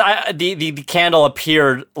 The candle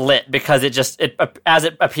appeared lit because as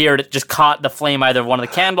it appeared, it just caught the flame either of one of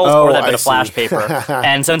the candles or that bit of flash paper.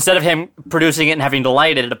 And so instead of him producing it and having to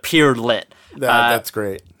light it, it appeared lit. That's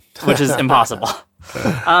great. Which is impossible.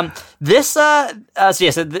 The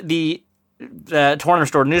Tournament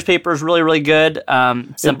Restored newspaper is really, really good.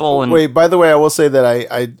 Simple and wait. By the way, I will say that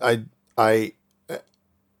I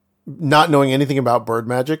not knowing anything about bird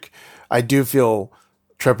magic, I do feel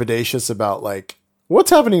trepidatious about like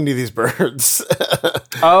what's happening to these birds.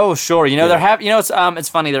 Oh, sure. It's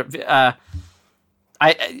funny.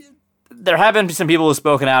 There have been some people who've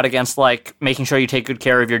spoken out against like making sure you take good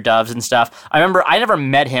care of your doves and stuff. I remember I never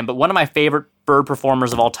met him, but one of my favorite bird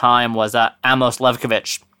performers of all time was Amos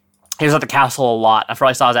Levkovich. He was at the castle a lot. I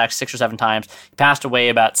probably saw his act 6 or 7 times. He passed away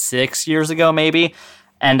about 6 years ago, maybe.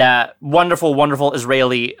 And wonderful, wonderful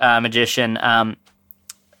Israeli magician.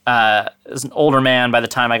 Was an older man by the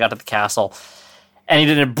time I got to the castle. And he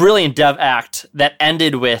did a brilliant dove act that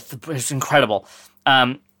ended with, it was incredible.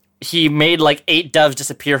 he made like 8 doves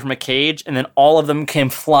disappear from a cage, and then all of them came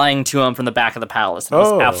flying to him from the back of the palace. It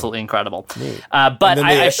was absolutely incredible. But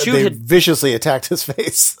they viciously attacked his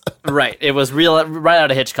face. Right. It was right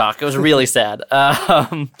out of Hitchcock. It was really sad.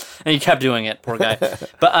 And he kept doing it, poor guy.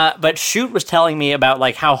 But Shoot was telling me about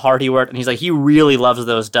like how hard he worked, and he's like, he really loves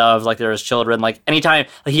those doves like they're his children. Like anytime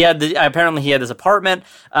like apparently he had this apartment.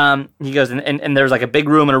 He goes and there's like a big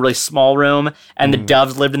room and a really small room, and the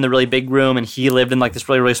doves lived in the really big room, and he lived in like this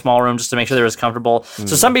really, really small room just to make sure they were comfortable. So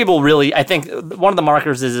some people really, I think one of the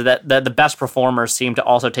markers is that the best performers seem to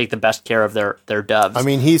also take the best care of their doves. I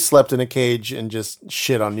mean, he slept in a cage and just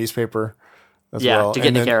shit on newspaper as well. To get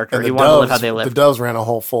into character. He wanted to live how they lived. The doves ran a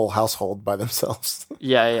whole full household by themselves.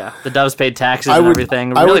 Yeah. The doves paid taxes and everything.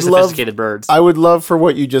 Really sophisticated birds. I would love for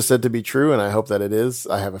what you just said to be true, and I hope that it is.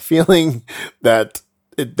 I have a feeling that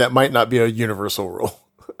that might not be a universal rule.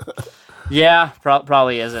 Yeah,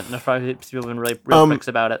 probably isn't. There's probably people have been really pricks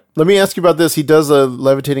about it. Let me ask you about this. He does a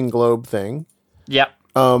levitating globe thing. Yep.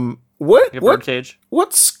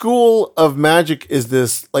 What school of magic is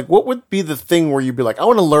this? Like, what would be the thing where you'd be like, I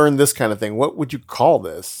want to learn this kind of thing? What would you call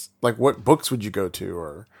this? Like, what books would you go to?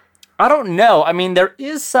 Or I don't know. I mean, there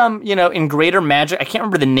is some, in Greater Magic. I can't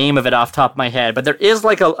remember the name of it off the top of my head, but there is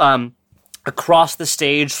like a across the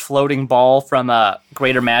stage floating ball from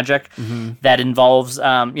Greater Magic that involves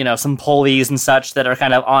some pulleys and such that are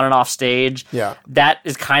kind of on and off stage. Yeah, that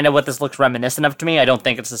is kind of what this looks reminiscent of to me. I don't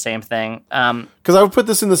think it's the same thing. Because I would put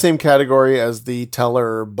this in the same category as the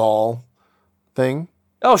Teller ball thing.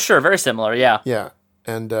 Oh, sure, very similar. Yeah, yeah,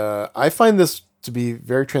 and I find this to be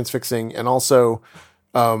very transfixing, and also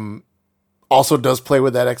does play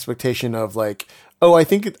with that expectation of like, oh, I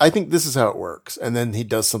think this is how it works, and then he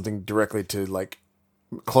does something directly to like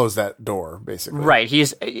close that door, basically. Right.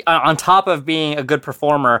 He's on top of being a good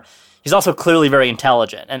performer. He's also clearly very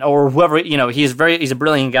intelligent, or whoever he's a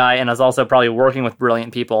brilliant guy, and is also probably working with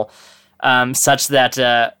brilliant people, such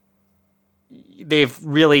that they've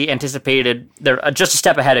really anticipated. They're just a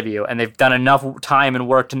step ahead of you, and they've done enough time and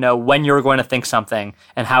work to know when you're going to think something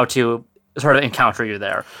and how to sort of encounter you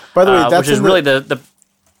there. By the way, that's which is really the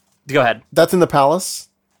Go ahead. That's in the palace,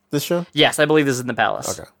 this show? Yes, I believe this is in the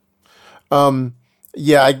palace. Okay.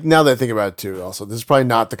 Yeah, now that I think about it too, also, this is probably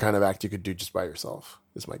not the kind of act you could do just by yourself,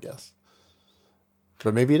 is my guess.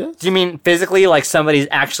 But maybe it is. Do you mean physically, like somebody's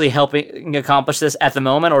actually helping accomplish this at the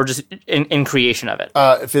moment, or just in creation of it?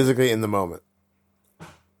 Physically in the moment.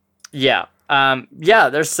 Yeah.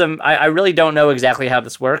 There's some... I really don't know exactly how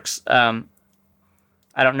this works.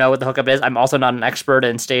 I don't know what the hookup is. I'm also not an expert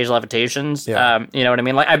in stage levitations. Yeah. You know what I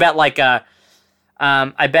mean? Like I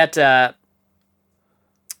bet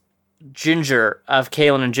Ginger of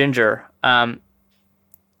Kaylin and Ginger,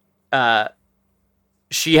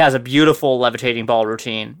 she has a beautiful levitating ball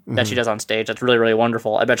routine that she does on stage. That's really, really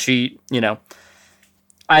wonderful. I bet she,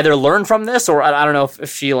 either learned from this, or I don't know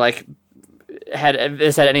if she like had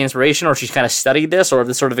any inspiration, or she's kind of studied this, or if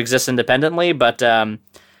this sort of exists independently, but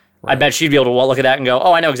I bet she'd be able to look at that and go,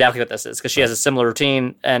 oh, I know exactly what this is, because she has a similar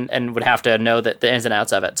routine and would have to know the ins and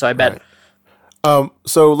outs of it. So I bet. Right.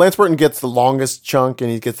 So Lance Burton gets the longest chunk,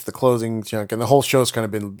 and he gets the closing chunk, and the whole show's kind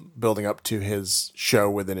of been building up to his show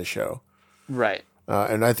within a show. Right.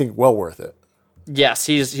 And I think well worth it. Yes,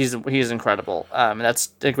 he's incredible. That's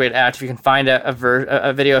a great act. If you can find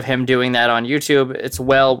a video of him doing that on YouTube, it's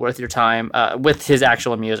well worth your time. With his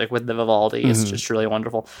actual music, with the Vivaldi, it's just really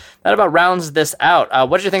wonderful. That about rounds this out.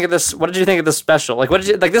 What did you think of this? What did you think of this special? Like,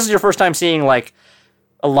 this is your first time seeing like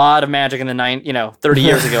a lot of magic in the 30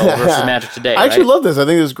 years ago versus magic today. I actually love this. I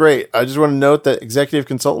think this is great. I just want to note that executive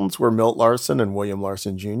consultants were Milt Larson and William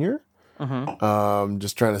Larson Jr.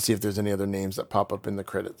 Just trying to see if there's any other names that pop up in the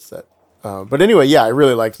credits but anyway, yeah, I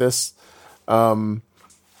really like this. I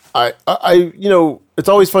it's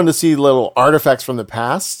always fun to see little artifacts from the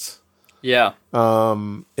past. Yeah.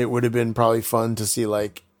 It would have been probably fun to see,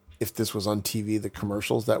 like, if this was on TV, the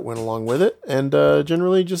commercials that went along with it. And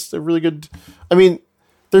generally just a really good... I mean,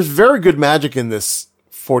 there's very good magic in this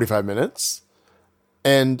 45 minutes.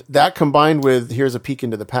 And that combined with here's a peek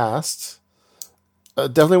into the past...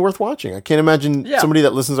 definitely worth watching. I can't imagine somebody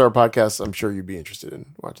that listens to our podcast. I'm sure you'd be interested in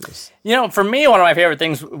watching this. For me, one of my favorite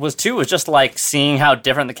things was just like seeing how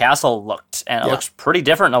different the castle looked, and it looks pretty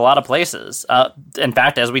different in a lot of places. In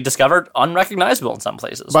fact, as we discovered, unrecognizable in some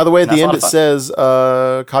places. By the way, at the end it says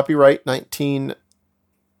copyright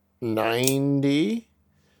 1990.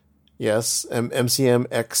 Yes, MCM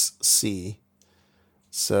XC.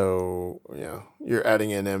 So, yeah, you're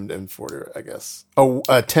adding an M and 40, I guess.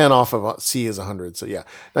 10 off of C is 100. So, yeah.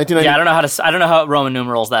 1990. Yeah, I don't know how Roman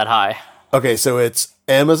numerals that high. Okay, so it's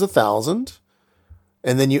M is 1,000.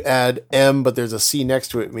 And then you add M, but there's a C next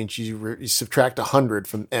to it. It means you subtract 100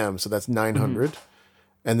 from M, so that's 900.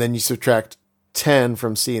 And then you subtract 10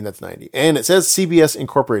 from C, and that's 90. And it says CBS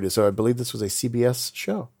Incorporated, so I believe this was a CBS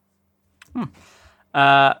show.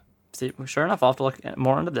 Sure enough, I'll have to look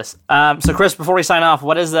more into this. So, Chris, before we sign off,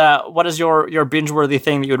 what is your binge-worthy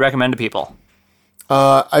thing that you would recommend to people?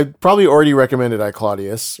 I probably already recommended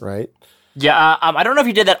iClaudius, right? Yeah, I don't know if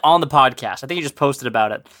you did that on the podcast. I think you just posted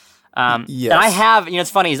about it. Yes. And I have, it's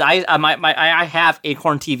funny, is I have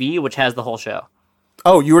Acorn TV, which has the whole show.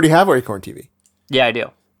 Oh, you already have Acorn TV? Yeah, I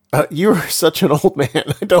do. You are such an old man.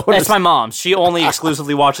 I don't. It's my mom. She only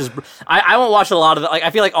exclusively watches. I won't watch a lot of it. Like, I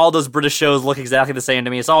feel like all those British shows look exactly the same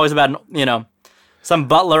to me. It's always about some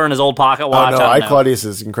butler and his old pocket watch. Oh no, iClaudius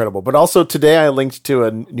is incredible. But also today I linked to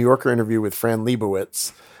a New Yorker interview with Fran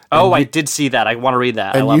Lebowitz. Oh, I did see that. I want to read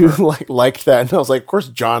that. And you liked that, and I was like, of course,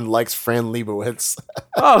 John likes Fran Lebowitz.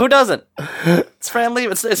 Oh, who doesn't? It's Fran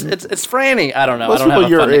Lebowitz. It's Franny. I don't know. Most I don't have a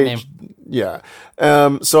your fun age, nickname. Yeah.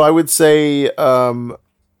 So I would say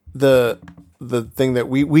the thing that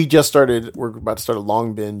we just started. We're about to start a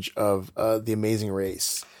long binge of The Amazing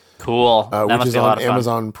Race. Cool. Which is on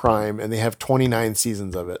Amazon Prime, and they have 29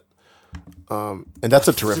 seasons of it. And that's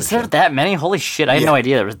a terrific. Is there that many? Holy shit! I had no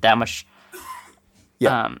idea there was that much.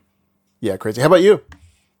 Yeah. Yeah, crazy. How about you?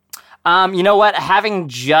 You know what? Having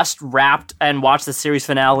just wrapped and watched the series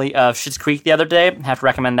finale of Schitt's Creek the other day, I have to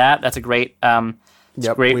recommend that. That's a great,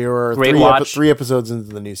 great, we were great watch. 3 episodes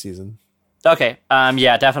into the new season. Okay.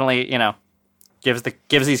 Yeah, definitely. Gives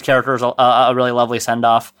these characters a really lovely send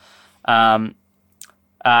off.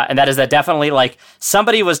 And that is definitely, like,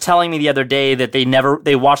 somebody was telling me the other day that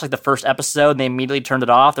they watched like the first episode and they immediately turned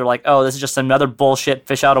it off. They're like, oh, this is just another bullshit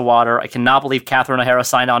fish out of water. I cannot believe Catherine O'Hara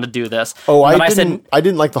signed on to do this. Oh, I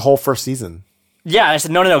didn't like the whole first season. Yeah, and I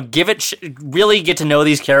said, no, give it, really get to know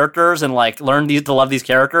these characters and like learn to love these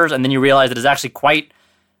characters, and then you realize that it's actually quite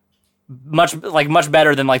much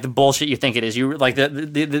better than like the bullshit you think it is. You like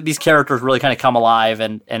these characters really kind of come alive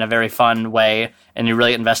and in a very fun way, and you're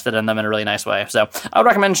really invested in them in a really nice way. So I would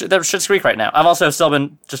recommend Schitt's Creek right now. I've also still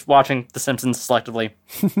been just watching The Simpsons selectively.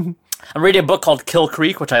 I'm reading a book called Kill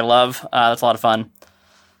Creek, which I love. That's a lot of fun.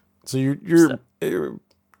 So you're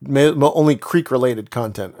only Creek related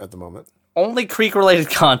content at the moment. Only Creek related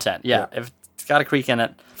content. Yeah, if it's got a creek in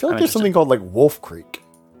it. I feel like there's something called like Wolf Creek.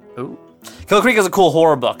 Ooh. Kill Creek is a cool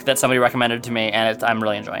horror book that somebody recommended to me, and I'm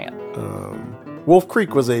really enjoying it. Wolf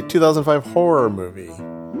Creek was a 2005 horror movie.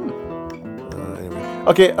 Anyway.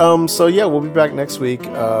 Okay, so yeah, we'll be back next week,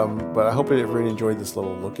 but I hope everybody enjoyed this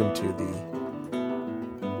little look into the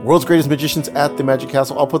world's greatest magicians at the Magic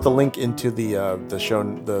Castle. I'll put the link into the show,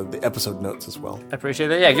 the episode notes as well. I appreciate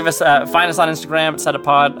that. Yeah, give us find us on Instagram at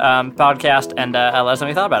SetUpPod podcast, and let us know what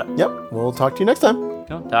you thought about it. Yep, we'll talk to you next time.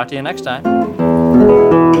 Cool. Talk to you next time.